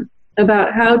program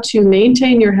about how to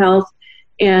maintain your health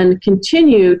and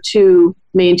continue to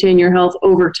maintain your health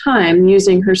over time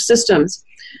using her systems.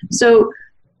 So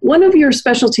one of your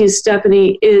specialties,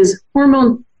 Stephanie, is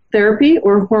hormone therapy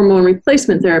or hormone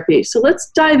replacement therapy. So let's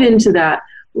dive into that.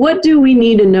 What do we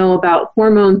need to know about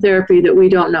hormone therapy that we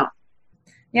don't know?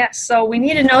 Yes, so we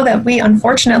need to know that we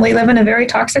unfortunately live in a very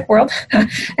toxic world,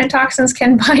 and toxins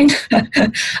can bind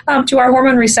to our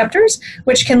hormone receptors,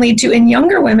 which can lead to, in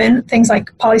younger women, things like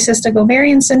polycystic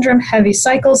ovarian syndrome, heavy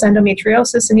cycles,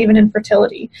 endometriosis, and even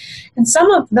infertility. And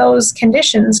some of those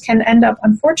conditions can end up,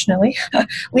 unfortunately,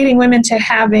 leading women to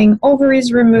having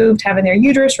ovaries removed, having their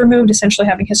uterus removed, essentially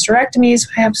having hysterectomies.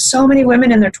 I have so many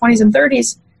women in their 20s and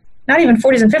 30s, not even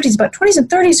 40s and 50s, but 20s and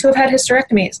 30s who have had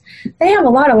hysterectomies. They have a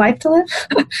lot of life to live.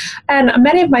 And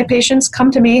many of my patients come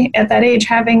to me at that age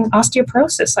having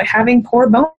osteoporosis, like having poor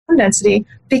bone density,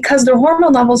 because their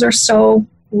hormone levels are so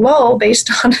low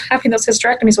based on having those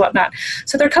hysterectomies and whatnot.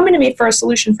 So they're coming to me for a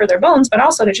solution for their bones, but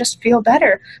also to just feel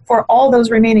better for all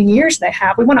those remaining years they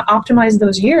have. We want to optimize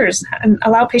those years and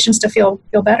allow patients to feel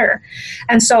better.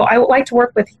 And so I would like to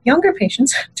work with younger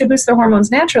patients to boost their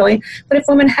hormones naturally. But if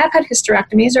women have had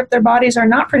hysterectomies or if their bodies are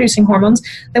not producing hormones,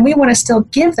 then we want to still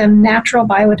give them natural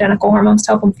bioidentical hormones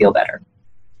to help them feel better.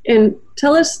 And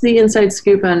tell us the inside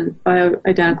scoop on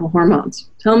bioidentical hormones.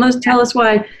 Tell us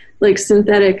why like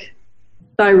synthetic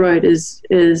thyroid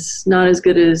is not as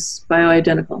good as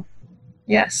bioidentical.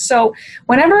 Yes. So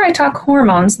whenever I talk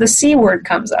hormones, the C word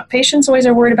comes up. Patients always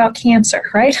are worried about cancer,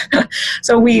 right?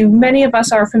 So many of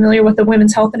us are familiar with the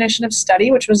Women's Health Initiative study,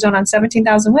 which was done on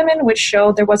 17,000 women, which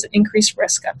showed there was an increased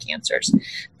risk of cancers,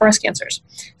 breast cancers.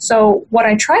 So what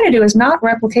I try to do is not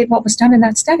replicate what was done in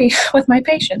that study with my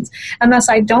patients, and thus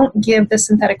I don't give the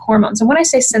synthetic hormones. And when I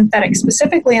say synthetic,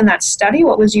 specifically in that study,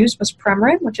 what was used was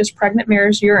Premarin, which is pregnant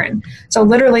mare's urine. So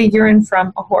literally urine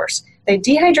from a horse. They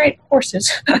dehydrate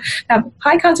horses, have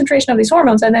high concentration of these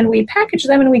hormones, and then we package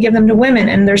them and we give them to women,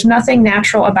 and there's nothing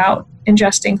natural about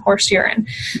ingesting horse urine.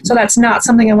 So that's not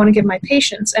something I want to give my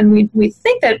patients. And we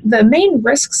think that the main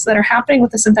risks that are happening with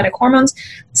the synthetic hormones,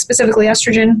 specifically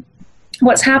estrogen,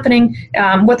 what's happening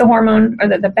with the hormone, or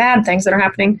the bad things that are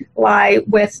happening, lie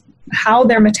with how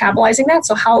they're metabolizing that,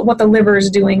 so what the liver is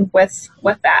doing with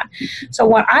that. So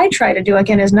what I try to do,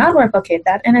 again, is not replicate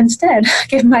that, and instead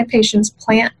give my patients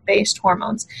plant-based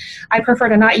hormones. I prefer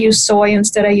to not use soy,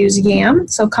 instead I use yam.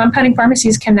 So compounding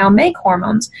pharmacies can now make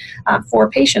hormones for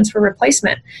patients for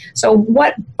replacement. So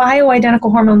what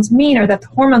bioidentical hormones mean are that the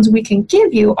hormones we can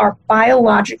give you are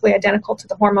biologically identical to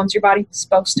the hormones your body is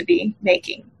supposed to be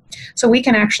making. So we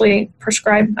can actually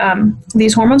prescribe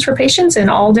these hormones for patients in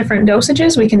all different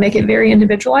dosages. We can make it very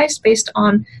individualized based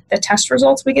on the test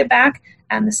results we get back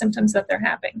and the symptoms that they're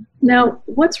having. Now,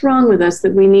 what's wrong with us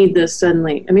that we need this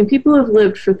suddenly? I mean, people have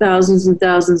lived for thousands and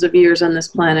thousands of years on this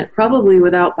planet, probably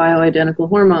without bioidentical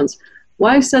hormones.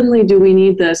 Why suddenly do we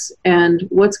need this? And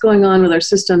what's going on with our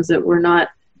systems that we're not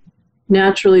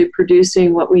naturally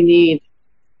producing what we need?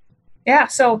 Yeah,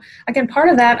 so again, part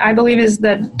of that, I believe, is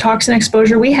the toxin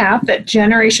exposure we have that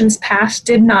generations past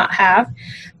did not have.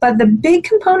 But the big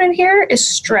component here is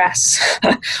stress.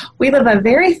 We live a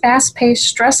very fast-paced,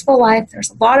 stressful life.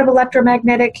 There's a lot of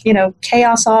electromagnetic,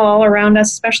 chaos all around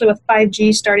us, especially with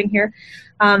 5G starting here.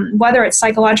 Whether it's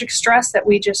psychological stress that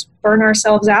we just burn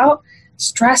ourselves out,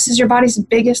 stress is your body's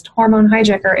biggest hormone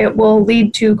hijacker. It will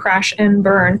lead to crash and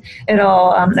burn.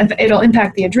 It'll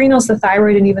impact the adrenals, the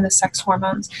thyroid, and even the sex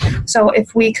hormones. So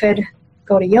if we could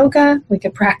go to yoga, we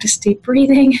could practice deep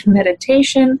breathing,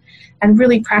 meditation, and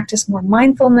really practice more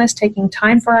mindfulness, taking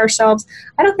time for ourselves,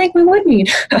 I don't think we would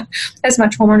need as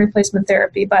much hormone replacement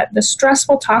therapy. But the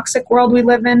stressful, toxic world we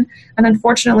live in, and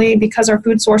unfortunately, because our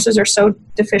food sources are so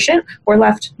deficient, we're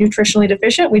left nutritionally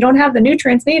deficient. We don't have the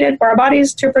nutrients needed for our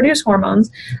bodies to produce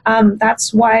hormones.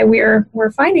 That's why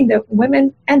we're finding that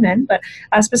women and men, but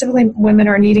specifically women,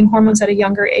 are needing hormones at a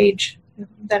younger age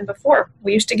than before.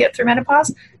 We used to get through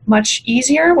menopause much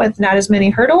easier with not as many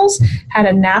hurdles, had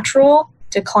a natural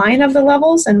decline of the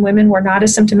levels, and women were not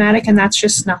as symptomatic, and that's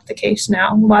just not the case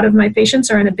now. A lot of my patients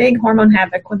are in a big hormone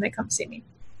havoc when they come see me.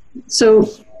 So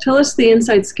tell us the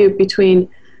inside scoop between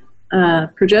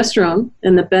progesterone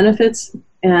and the benefits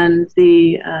and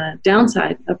the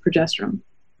downside of progesterone.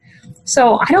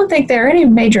 So I don't think there are any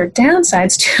major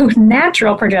downsides to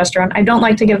natural progesterone. I don't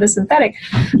like to give the synthetic,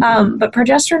 but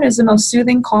progesterone is the most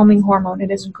soothing, calming hormone.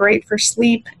 It is great for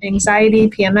sleep, anxiety,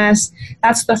 PMS.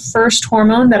 That's the first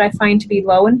hormone that I find to be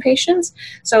low in patients.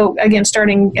 So again,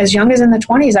 starting as young as in the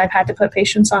 20s, I've had to put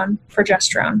patients on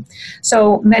progesterone.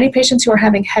 So many patients who are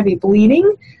having heavy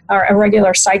bleeding or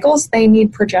irregular cycles, they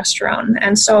need progesterone.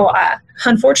 And so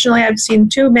unfortunately, I've seen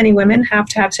too many women have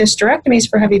to have hysterectomies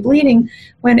for heavy bleeding,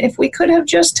 when if we could have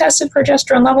just tested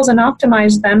progesterone levels and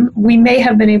optimized them, we may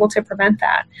have been able to prevent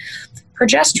that.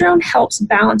 Progesterone helps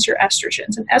balance your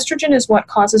estrogens, and estrogen is what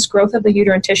causes growth of the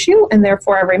uterine tissue, and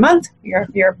therefore every month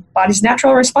your body's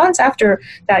natural response after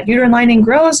that uterine lining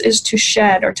grows is to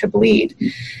shed or to bleed.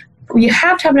 You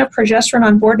have to have enough progesterone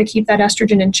on board to keep that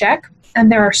estrogen in check,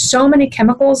 and there are so many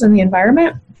chemicals in the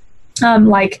environment,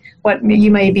 like what you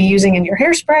may be using in your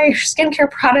hairspray, skincare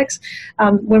products.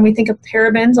 When we think of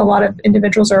parabens, a lot of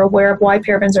individuals are aware of why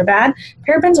parabens are bad.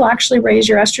 Parabens will actually raise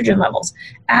your estrogen levels,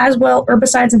 as well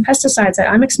herbicides and pesticides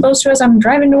that I'm exposed to as I'm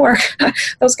driving to work,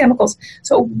 those chemicals.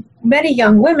 So many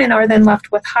young women are then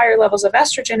left with higher levels of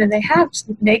estrogen, and they have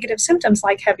negative symptoms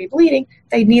like heavy bleeding.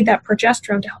 They need that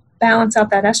progesterone to help balance out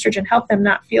that estrogen, help them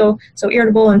not feel so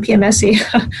irritable and PMS-y,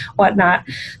 whatnot.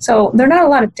 So there are not a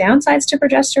lot of downsides to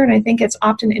progesterone. I think it's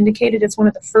often indicated it's one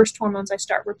of the first hormones I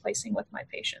start replacing with my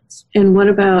patients. And what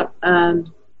about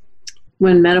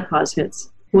when menopause hits?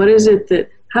 What is it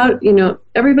that,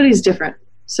 everybody's different.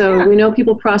 So we know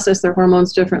people process their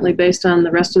hormones differently based on the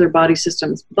rest of their body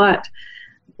systems. But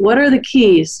what are the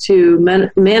keys to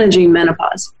managing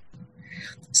menopause?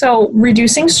 So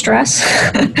reducing stress,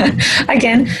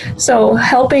 again, so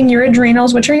helping your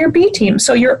adrenals, which are your B team.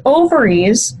 So your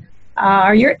ovaries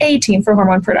are your A team for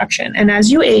hormone production. And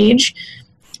as you age,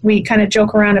 we kind of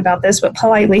joke around about this, but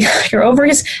politely, your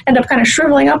ovaries end up kind of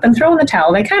shriveling up and throwing the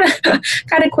towel. They kind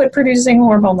of quit producing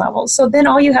hormone levels. So then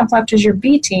all you have left is your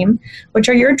B team, which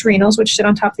are your adrenals, which sit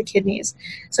on top of the kidneys.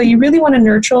 So you really want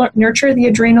to nurture the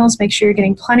adrenals, make sure you're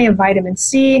getting plenty of vitamin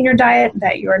C in your diet,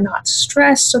 that you're not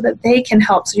stressed so that they can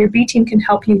help. So your B team can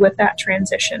help you with that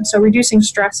transition. So reducing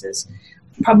stress is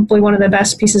probably one of the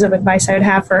best pieces of advice I would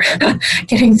have for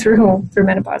getting through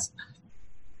menopause.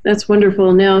 That's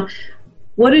wonderful. Now,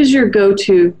 what is your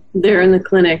go-to there in the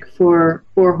clinic for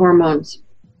hormones?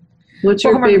 What's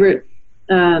your favorite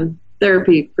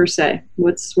therapy per se?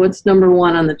 What's number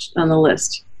one on the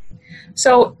list?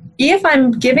 So if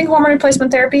I'm giving hormone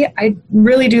replacement therapy, I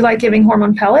really do like giving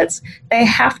hormone pellets. They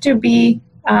have to be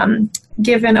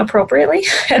given appropriately.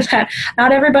 That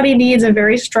not everybody needs a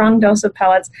very strong dose of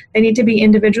pellets. They need to be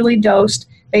individually dosed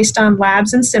based on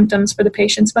labs and symptoms for the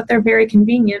patients, but they're very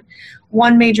convenient.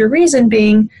 One major reason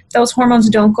being those hormones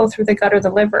don't go through the gut or the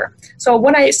liver. So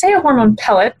when I say a hormone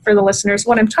pellet for the listeners,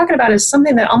 what I'm talking about is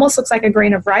something that almost looks like a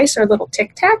grain of rice or a little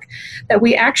Tic Tac that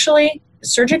we actually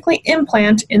surgically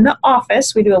implant in the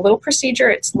office. We do a little procedure.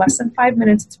 It's less than 5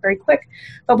 minutes. It's very quick.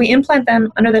 But we implant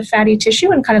them under the fatty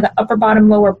tissue in kind of the upper, bottom,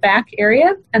 lower back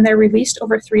area, and they're released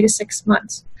over 3 to 6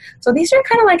 months. So these are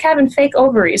kind of like having fake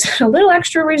ovaries, a little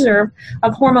extra reserve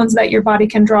of hormones that your body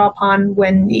can draw upon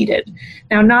when needed.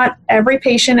 Now, not every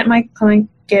patient at my clinic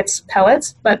gets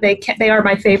pellets, but they are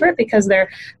my favorite because they're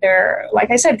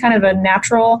like I said, kind of a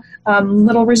natural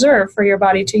little reserve for your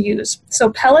body to use.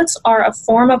 So pellets are a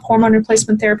form of hormone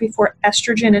replacement therapy for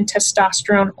estrogen and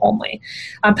testosterone only.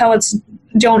 Pellets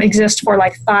don't exist for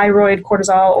like thyroid,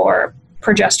 cortisol, or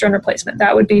progesterone replacement.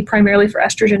 That would be primarily for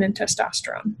estrogen and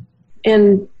testosterone.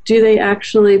 And do they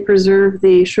actually preserve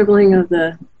the shriveling of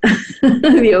the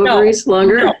the ovaries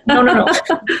longer? No.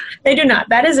 They do not.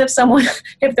 That is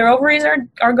if their ovaries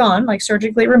are gone, like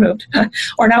surgically removed,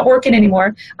 or not working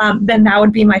anymore, then that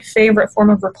would be my favorite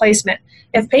form of replacement.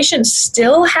 If patients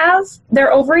still have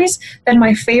their ovaries, then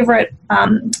my favorite,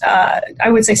 I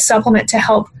would say, supplement to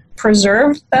help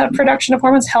preserve the production of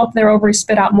hormones, help their ovaries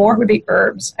spit out more, would be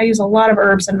herbs. I use a lot of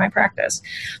herbs in my practice.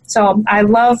 So I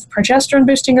love progesterone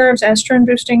boosting herbs, estrogen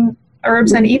boosting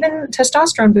herbs, and even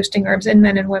testosterone boosting herbs in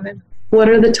men and women. What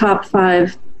are the top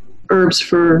 5 herbs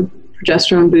for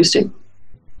progesterone boosting?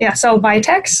 Yeah, so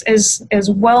Vitex is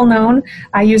well known.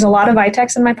 I use a lot of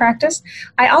Vitex in my practice.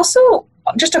 I also,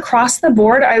 just across the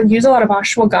board, I use a lot of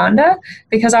ashwagandha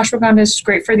because ashwagandha is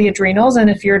great for the adrenals,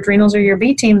 and if your adrenals are your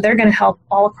B team, they're going to help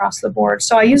all across the board.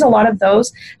 So I use a lot of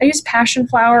those. I use passion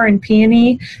flower and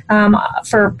peony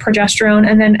for progesterone,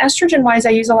 and then estrogen-wise, I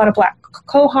use a lot of black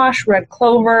cohosh, red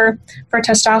clover. For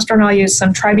testosterone, I'll use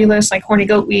some tribulus, like horny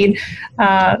goatweed.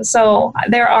 So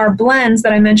there are blends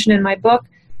that I mentioned in my book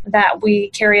that we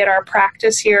carry at our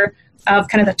practice here of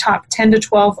kind of the top 10 to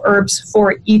 12 herbs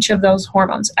for each of those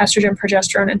hormones, estrogen,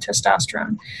 progesterone, and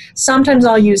testosterone. Sometimes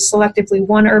I'll use selectively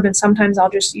one herb, and sometimes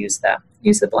I'll just use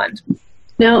the blend.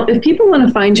 Now, if people want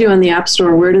to find you on the App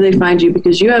Store, where do they find you?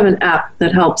 Because you have an app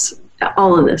that helps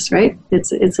all of this, right?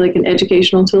 It's like an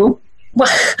educational tool.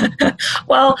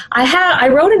 Well, I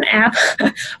wrote an app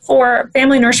for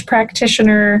family nurse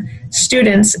practitioner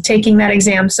students taking that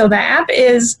exam. So the app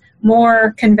is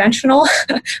more conventional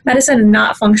medicine,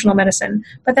 not functional medicine.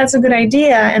 But that's a good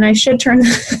idea, and I should turn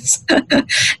this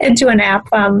into an app,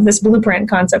 this blueprint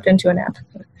concept into an app.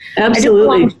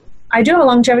 Absolutely. I do have a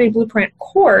longevity blueprint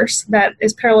course that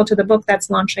is parallel to the book that's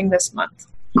launching this month.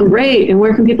 Great. And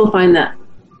where can people find that?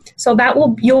 So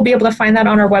you'll be able to find that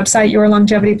on our website,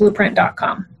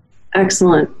 yourlongevityblueprint.com.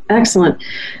 Excellent.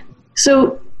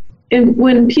 So, and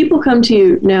when people come to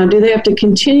you now, do they have to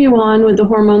continue on with the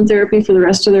hormone therapy for the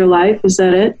rest of their life? Is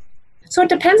that it? So it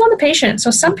depends on the patient. So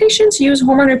some patients use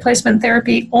hormone replacement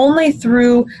therapy only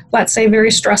through, let's say, very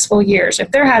stressful years.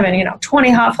 If they're having,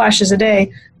 20 hot flashes a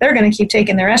day, they're going to keep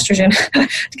taking their estrogen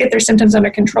to get their symptoms under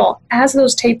control. As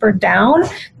those taper down,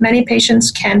 many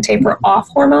patients can taper off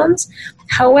hormones.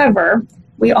 However,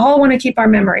 we all want to keep our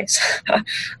memories.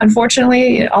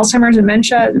 Unfortunately, Alzheimer's,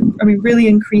 dementia, really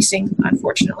increasing,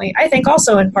 unfortunately. I think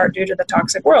also in part due to the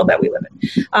toxic world that we live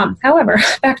in. However,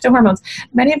 back to hormones.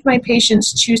 Many of my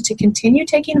patients choose to continue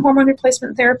taking hormone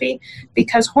replacement therapy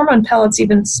because hormone pellets,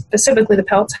 even specifically the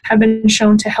pellets, have been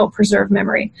shown to help preserve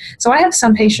memory. So I have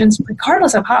some patients,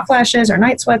 regardless of hot flashes or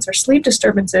night sweats or sleep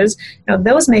disturbances,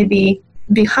 those may be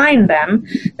behind them.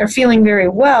 They're feeling very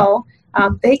well.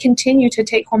 They continue to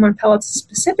take hormone pellets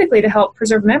specifically to help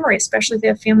preserve memory, especially if they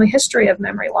have family history of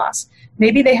memory loss.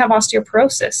 Maybe they have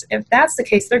osteoporosis. If that's the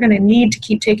case, they're going to need to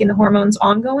keep taking the hormones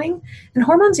ongoing. And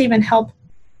hormones even help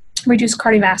reduce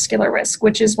cardiovascular risk,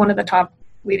 which is one of the top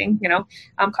leading,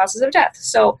 causes of death.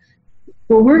 So,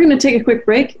 well, we're going to take a quick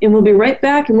break, and we'll be right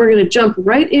back, and we're going to jump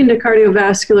right into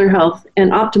cardiovascular health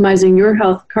and optimizing your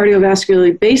health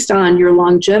cardiovascularly based on your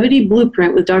longevity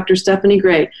blueprint with Dr. Stephanie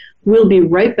Gray. We'll be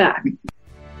right back.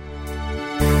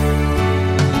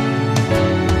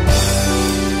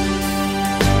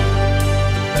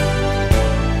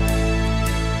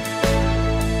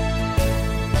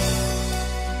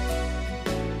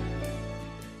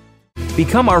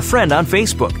 Become our friend on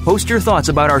Facebook. Post your thoughts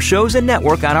about our shows and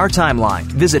network on our timeline.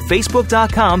 Visit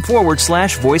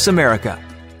facebook.com/Voice America.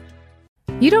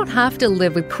 You don't have to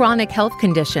live with chronic health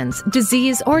conditions,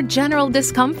 disease, or general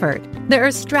discomfort. There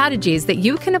are strategies that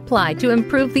you can apply to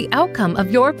improve the outcome of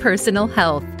your personal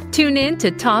health. Tune in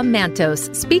to Tom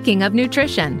Mantos, Speaking of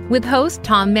Nutrition, with host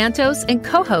Tom Mantos and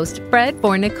co-host Fred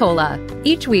Fornicola.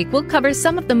 Each week, we'll cover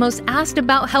some of the most asked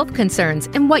about health concerns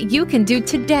and what you can do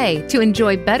today to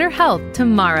enjoy better health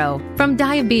tomorrow. From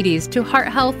diabetes to heart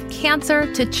health,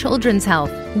 cancer to children's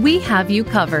health, we have you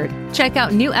covered. Check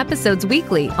out new episodes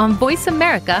weekly on Voice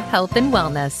America Health and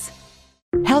Wellness.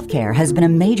 Healthcare has been a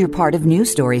major part of news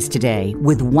stories today,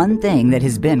 with one thing that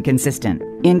has been consistent: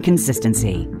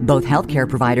 inconsistency. Both healthcare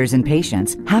providers and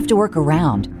patients have to work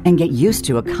around and get used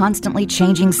to a constantly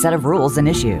changing set of rules and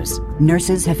issues.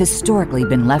 Nurses have historically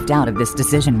been left out of this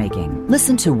decision-making.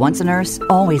 Listen to Once a Nurse,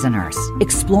 Always a Nurse,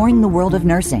 Exploring the World of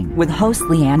Nursing with host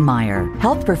Leanne Meyer.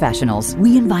 Health professionals,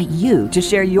 we invite you to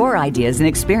share your ideas and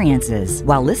experiences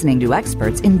while listening to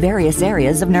experts in various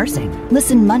areas of nursing.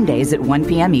 Listen Mondays at 1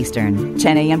 p.m. Eastern,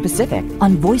 10 a.m. Pacific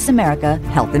on Voice America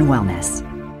Health and Wellness.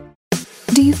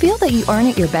 Do you feel that you aren't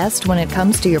at your best when it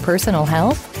comes to your personal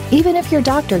health? Even if your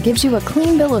doctor gives you a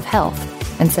clean bill of health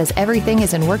and says everything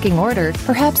is in working order,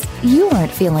 perhaps you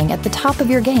aren't feeling at the top of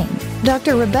your game.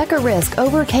 Dr. Rebecca Risk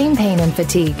overcame pain and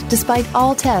fatigue despite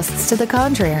all tests to the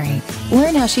contrary.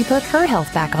 Learn how she put her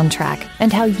health back on track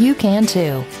and how you can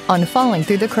too on Falling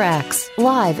Through the Cracks,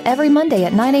 live every Monday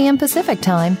at 9 a.m. Pacific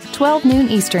Time, 12 noon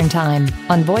Eastern Time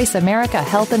on Voice America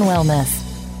Health and Wellness.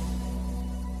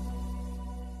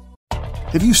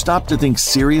 Have you stopped to think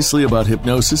seriously about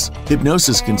hypnosis?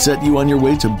 Hypnosis can set you on your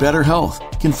way to better health,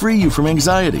 can free you from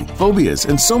anxiety, phobias,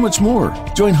 and so much more.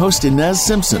 Join host Inez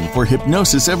Simpson for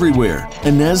Hypnosis Everywhere,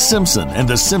 Inez Simpson and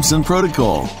the Simpson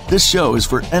Protocol. This show is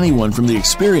for anyone from the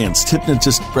experienced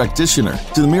hypnotist practitioner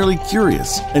to the merely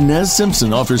curious. Inez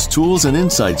Simpson offers tools and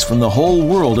insights from the whole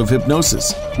world of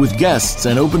hypnosis, with guests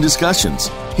and open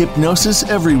discussions. Hypnosis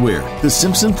Everywhere, the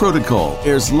Simpson Protocol,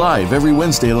 airs live every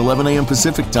Wednesday at 11 a.m.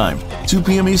 Pacific Time, 2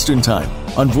 p.m. Eastern Time,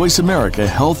 on Voice America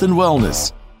Health and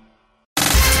Wellness.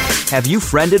 Have you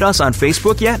friended us on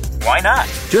Facebook yet? Why not?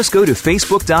 Just go to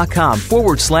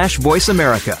facebook.com/Voice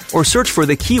America or search for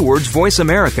the keywords Voice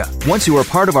America. Once you are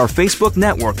part of our Facebook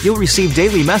network, you'll receive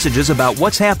daily messages about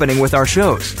what's happening with our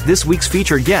shows, this week's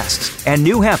featured guests, and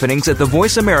new happenings at the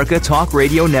Voice America Talk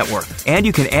Radio Network. And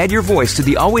you can add your voice to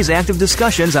the always active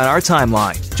discussions on our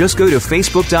timeline. Just go to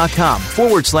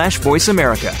facebook.com/Voice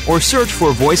America or search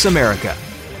for Voice America.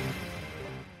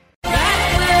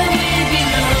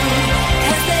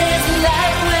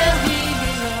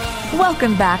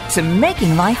 Welcome back to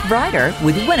Making Life Brighter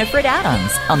with Winifred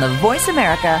Adams on the Voice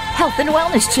America Health and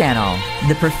Wellness Channel,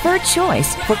 the preferred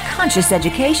choice for conscious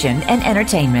education and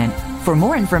entertainment. For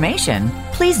more information,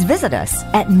 please visit us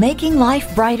at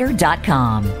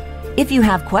makinglifebrighter.com. If you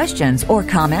have questions or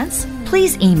comments,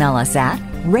 please email us at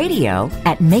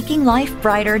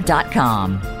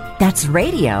radio@makinglifebrighter.com. That's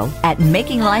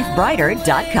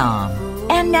radio@makinglifebrighter.com.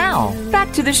 And now,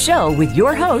 back to the show with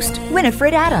your host,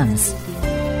 Winifred Adams.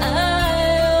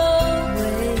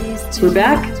 We're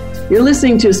back. You're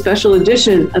listening to a special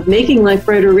edition of Making Life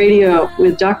Brighter Radio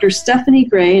with Dr. Stephanie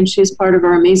Gray, and she's part of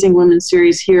our Amazing Women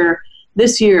series here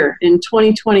this year in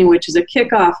 2020, which is a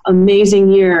kickoff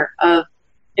amazing year of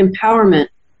empowerment,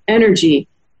 energy,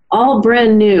 all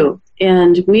brand new.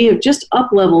 And we have just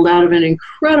up-leveled out of an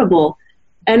incredible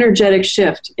energetic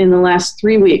shift in the last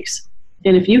 3 weeks.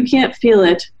 And if you can't feel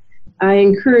it, I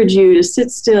encourage you to sit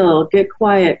still, get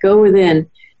quiet, go within,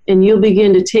 and you'll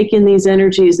begin to take in these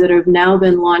energies that have now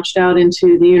been launched out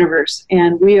into the universe.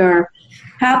 And we are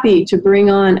happy to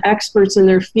bring on experts in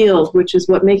their field, which is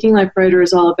what Making Life Brighter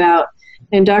is all about.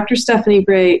 And Dr. Stephanie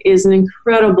Gray is an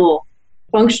incredible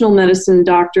functional medicine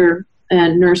doctor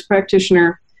and nurse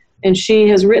practitioner, and she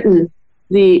has written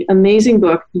the amazing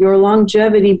book, Your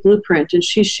Longevity Blueprint, and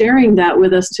she's sharing that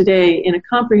with us today in a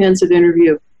comprehensive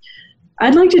interview.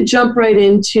 I'd like to jump right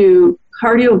into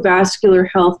cardiovascular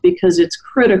health because it's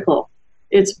critical.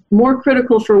 it's more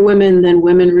critical for women than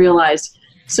women realize.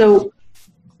 So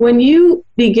when you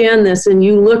began this and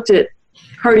you looked at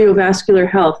cardiovascular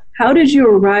health, how did you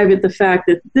arrive at the fact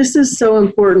that this is so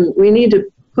important? We need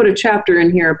to put a chapter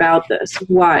in here about this.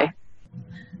 Why?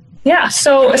 Yeah,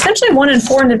 so essentially 1 in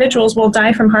 4 individuals will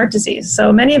die from heart disease.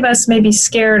 So many of us may be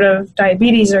scared of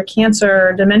diabetes or cancer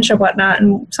or dementia, whatnot,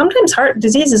 and sometimes heart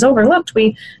disease is overlooked.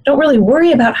 We don't really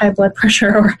worry about high blood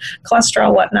pressure or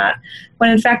cholesterol, whatnot,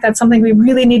 when in fact that's something we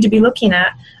really need to be looking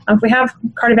at. If we have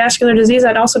cardiovascular disease,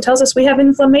 that also tells us we have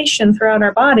inflammation throughout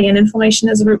our body, and inflammation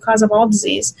is the root cause of all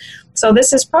disease. So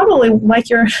this is probably,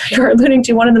 like you're alluding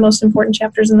to, one of the most important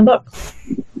chapters in the book.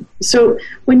 So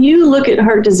when you look at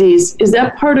heart disease, is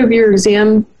that part of your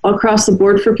exam across the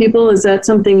board for people? Is that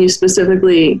something you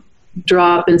specifically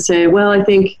draw up and say, well, I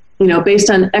think,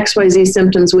 based on XYZ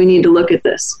symptoms, we need to look at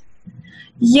this?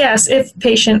 Yes, if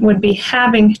patient would be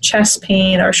having chest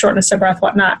pain or shortness of breath,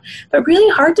 whatnot. But really,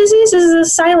 heart disease is a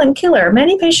silent killer.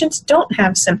 Many patients don't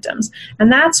have symptoms.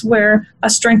 And that's where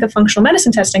a strength of functional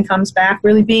medicine testing comes back,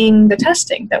 really being the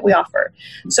testing that we offer.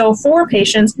 So for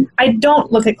patients, I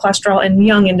don't look at cholesterol in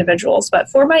young individuals, but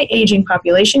for my aging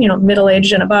population,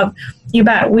 middle-aged and above, you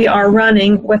bet we are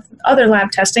running with other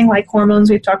lab testing like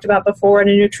hormones we've talked about before and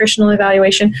a nutritional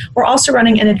evaluation. We're also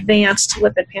running an advanced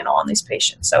lipid panel on these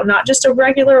patients. So not just a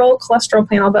regular old cholesterol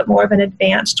panel, but more of an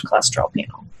advanced cholesterol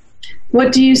panel.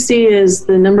 What do you see as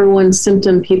the number one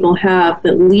symptom people have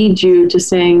that leads you to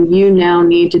saying you now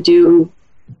need to do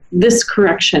this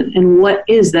correction? And what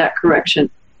is that correction?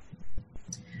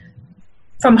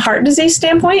 From heart disease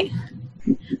standpoint?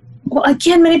 Well,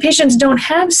 again, many patients don't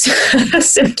have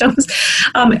symptoms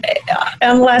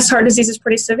unless heart disease is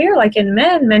pretty severe. Like in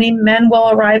men, many men will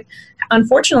arrive,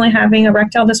 unfortunately, having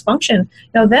erectile dysfunction.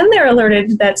 Then they're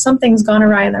alerted that something's gone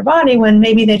awry in their body when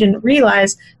maybe they didn't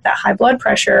realize that high blood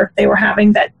pressure they were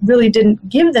having that really didn't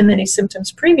give them any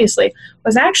symptoms previously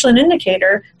was actually an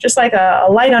indicator, just like a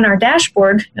light on our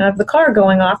dashboard of the car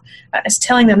going off is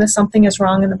telling them that something is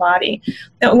wrong in the body.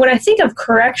 Now, when I think of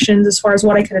corrections as far as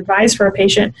what I could advise for a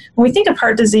patient, when we think of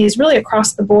heart disease really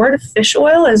across the board, fish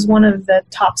oil is one of the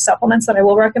top supplements that I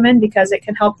will recommend because it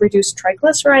can help reduce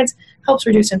triglycerides, helps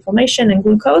reduce inflammation, and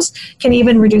glucose, can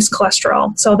even reduce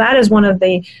cholesterol. So that is one of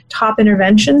the top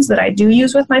interventions that I do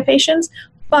use with my patients.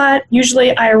 But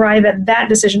usually I arrive at that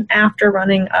decision after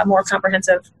running a more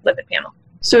comprehensive lipid panel.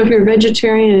 So if you're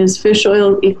vegetarian, is fish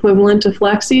oil equivalent to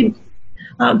flaxseed?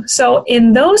 So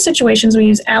in those situations, we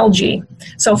use algae.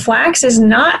 So flax is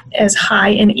not as high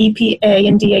in EPA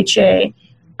and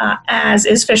DHA as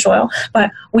is fish oil, but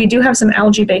we do have some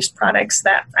algae-based products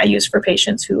that I use for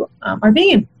patients who are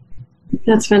vegan.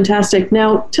 That's fantastic.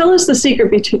 Now, tell us the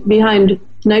secret behind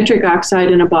nitric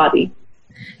oxide in a body.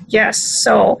 Yes,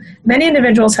 so many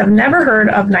individuals have never heard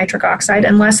of nitric oxide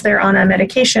unless they're on a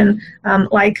medication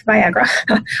like Viagra.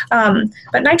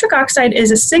 But nitric oxide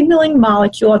is a signaling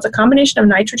molecule. It's a combination of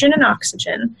nitrogen and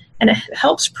oxygen, and it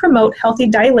helps promote healthy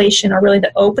dilation, or really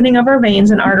the opening of our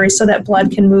veins and arteries so that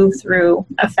blood can move through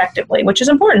effectively, which is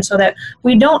important so that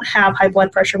we don't have high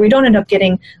blood pressure. We don't end up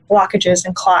getting blockages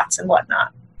and clots and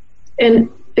whatnot. And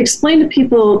explain to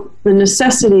people the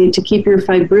necessity to keep your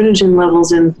fibrinogen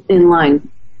levels in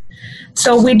line.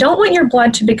 So we don't want your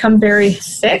blood to become very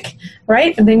thick,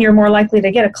 right? And then you're more likely to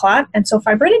get a clot. And so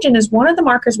fibrinogen is one of the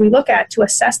markers we look at to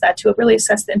assess that, to really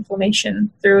assess the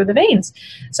inflammation through the veins.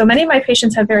 So many of my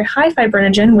patients have very high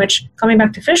fibrinogen, which, coming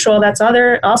back to fish oil, that's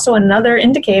also another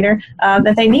indicator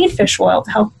that they need fish oil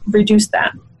to help reduce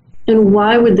that. And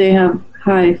why would they have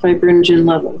high fibrinogen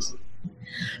levels?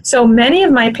 So many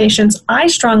of my patients, I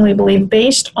strongly believe,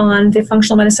 based on the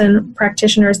functional medicine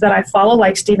practitioners that I follow,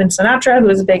 like Stephen Sinatra, who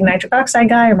is a big nitric oxide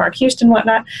guy, or Mark Houston,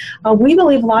 whatnot, we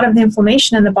believe a lot of the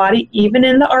inflammation in the body, even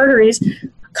in the arteries,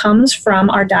 comes from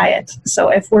our diet. So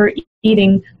if we're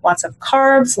eating lots of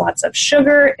carbs, lots of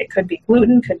sugar, it could be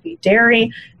gluten, could be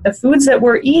dairy, the foods that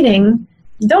we're eating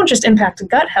don't just impact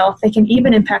gut health, they can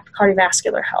even impact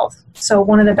cardiovascular health. So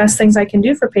one of the best things I can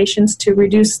do for patients to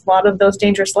reduce a lot of those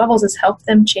dangerous levels is help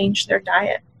them change their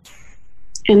diet.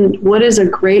 And what is a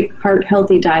great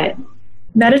heart-healthy diet?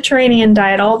 Mediterranean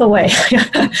diet all the way.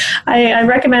 I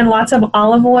recommend lots of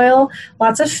olive oil,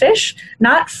 lots of fish,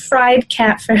 not fried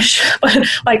catfish, but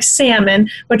like salmon,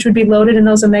 which would be loaded in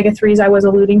those omega-3s I was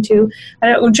alluding to.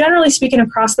 Generally speaking,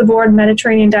 across the board,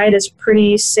 Mediterranean diet is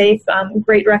pretty safe,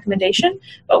 great recommendation,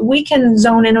 but we can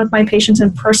zone in with my patients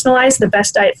and personalize the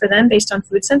best diet for them based on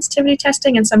food sensitivity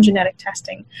testing and some genetic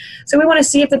testing. So we want to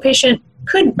see if the patient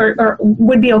could or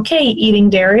would be okay eating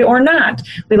dairy or not.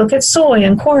 We look at soy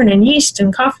and corn and yeast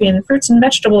and coffee and fruits and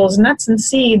vegetables, nuts and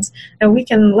seeds, and we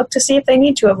can look to see if they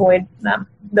need to avoid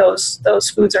those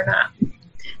foods or not.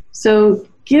 So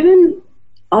given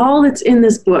all that's in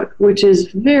this book, which is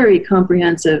very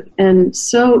comprehensive and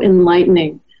so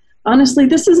enlightening, honestly,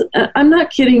 I'm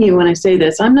not kidding you when I say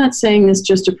this. I'm not saying this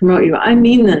just to promote you. I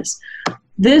mean this.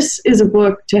 This is a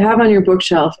book to have on your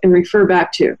bookshelf and refer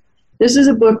back to. This is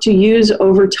a book to use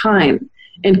over time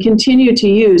and continue to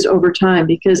use over time,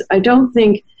 because I don't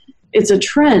think it's a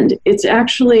trend. It's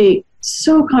actually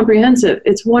so comprehensive.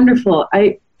 It's wonderful.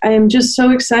 I am just so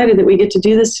excited that we get to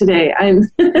do this today. I'm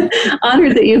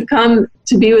honored that you've come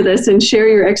to be with us and share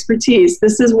your expertise.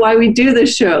 This is why we do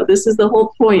this show. This is the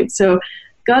whole point. So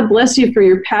God bless you for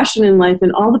your passion in life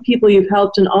and all the people you've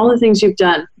helped and all the things you've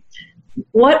done.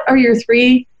 What are your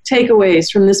 3 takeaways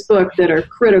from this book that are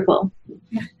critical?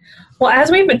 Well,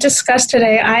 as we've discussed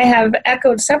today, I have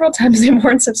echoed several times the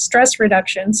importance of stress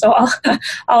reduction. So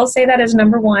I'll say that as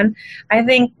number 1. I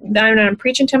think that I'm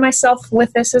preaching to myself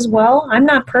with this as well. I'm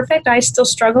not perfect. I still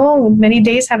struggle many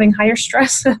days having higher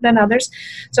stress than others.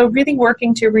 So really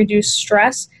working to reduce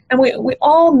stress. And we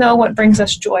all know what brings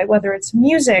us joy, whether it's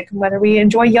music, whether we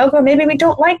enjoy yoga, maybe we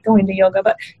don't like going to yoga,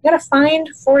 but you got to find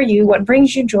for you what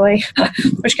brings you joy,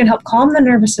 which can help calm the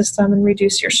nervous system and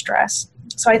reduce your stress.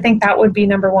 So I think that would be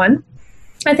number 1.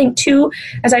 I think 2,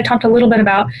 as I talked a little bit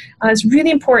about, it's really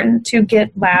important to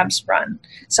get labs run.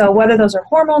 So whether those are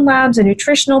hormone labs, a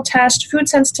nutritional test, food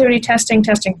sensitivity testing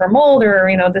for mold,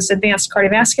 or this advanced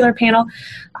cardiovascular panel,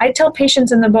 I tell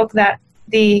patients in the book that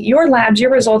your labs, your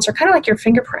results are kind of like your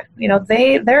fingerprint.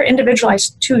 They're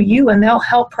individualized to you, and they'll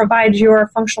help provide your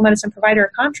functional medicine provider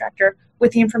or contractor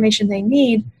with the information they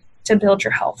need to build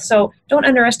your health. So don't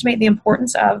underestimate the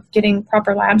importance of getting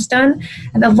proper labs done.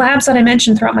 And the labs that I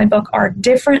mentioned throughout my book are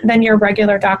different than your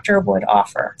regular doctor would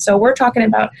offer. So we're talking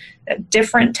about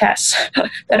different tests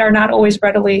that are not always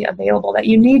readily available, that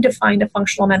you need to find a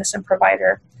functional medicine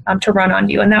provider to run on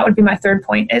you. And that would be my 3rd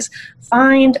point, is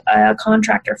find a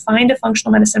contractor, find a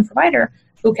functional medicine provider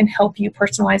who can help you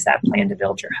personalize that plan to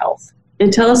build your health.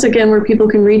 And tell us again where people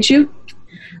can reach you.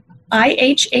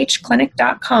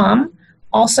 ihhclinic.com.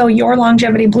 Also,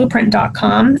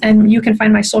 yourlongevityblueprint.com, and you can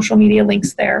find my social media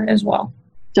links there as well.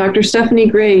 Dr. Stephanie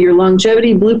Gray, Your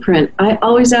Longevity Blueprint. I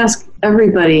always ask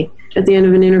everybody at the end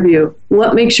of an interview,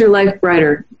 what makes your life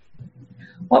brighter?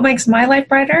 What makes my life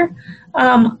brighter?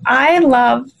 I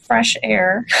love fresh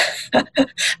air.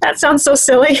 That sounds so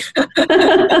silly.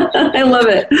 I love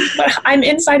it. But I'm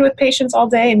inside with patients all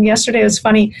day, and yesterday was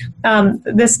funny.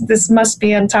 This must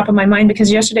be on top of my mind, because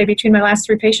yesterday between my last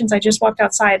 3 patients, I just walked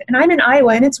outside, and I'm in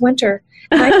Iowa, and it's winter.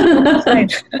 And I can go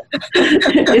outside.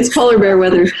 It's polar bear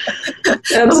weather.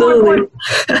 Absolutely.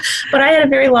 But I had a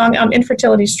very long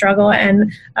infertility struggle, and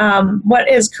what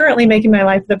is currently making my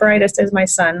life the brightest is my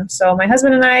son. So my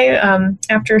husband and I,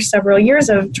 after several years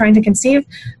of trying to conceive,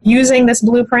 using this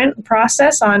blueprint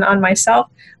process on myself,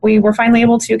 we were finally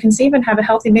able to conceive and have a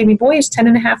healthy baby boy. He's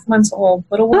 10.5 months old,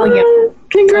 little William.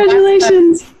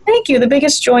 Congratulations. So thank you. The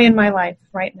biggest joy in my life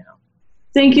right now.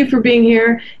 Thank you for being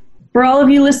here. For all of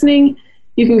you listening,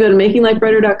 you can go to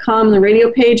makinglifebrighter.com on the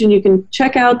radio page, and you can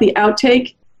check out the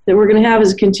outtake that we're going to have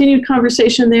as a continued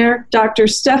conversation there. Dr.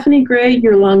 Stephanie Gray,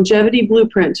 Your Longevity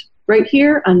Blueprint, right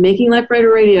here on Making Life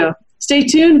Brighter Radio. Stay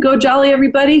tuned. Go jolly,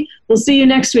 everybody. We'll see you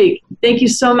next week. Thank you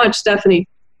so much, Stephanie.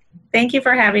 Thank you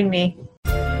for having me.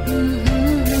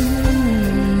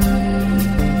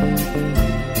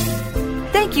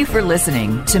 Thank you for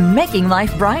listening to Making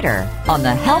Life Brighter on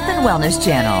the Health and Wellness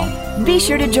Channel. Be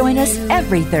sure to join us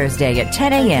every Thursday at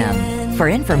 10 a.m. for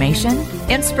information,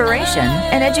 inspiration,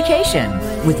 and education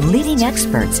with leading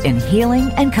experts in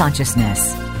healing and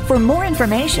consciousness. For more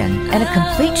information and a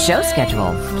complete show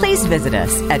schedule, please visit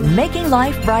us at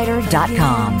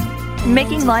makinglifebrighter.com.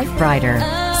 Making Life Brighter,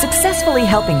 successfully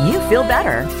helping you feel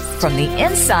better from the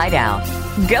inside out.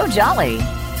 Go jolly!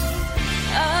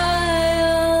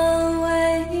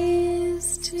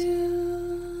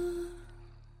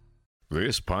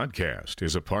 This podcast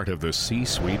is a part of the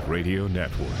C-Suite Radio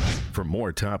Network. For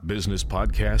more top business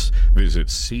podcasts, visit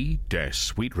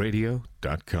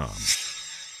c-suiteradio.com.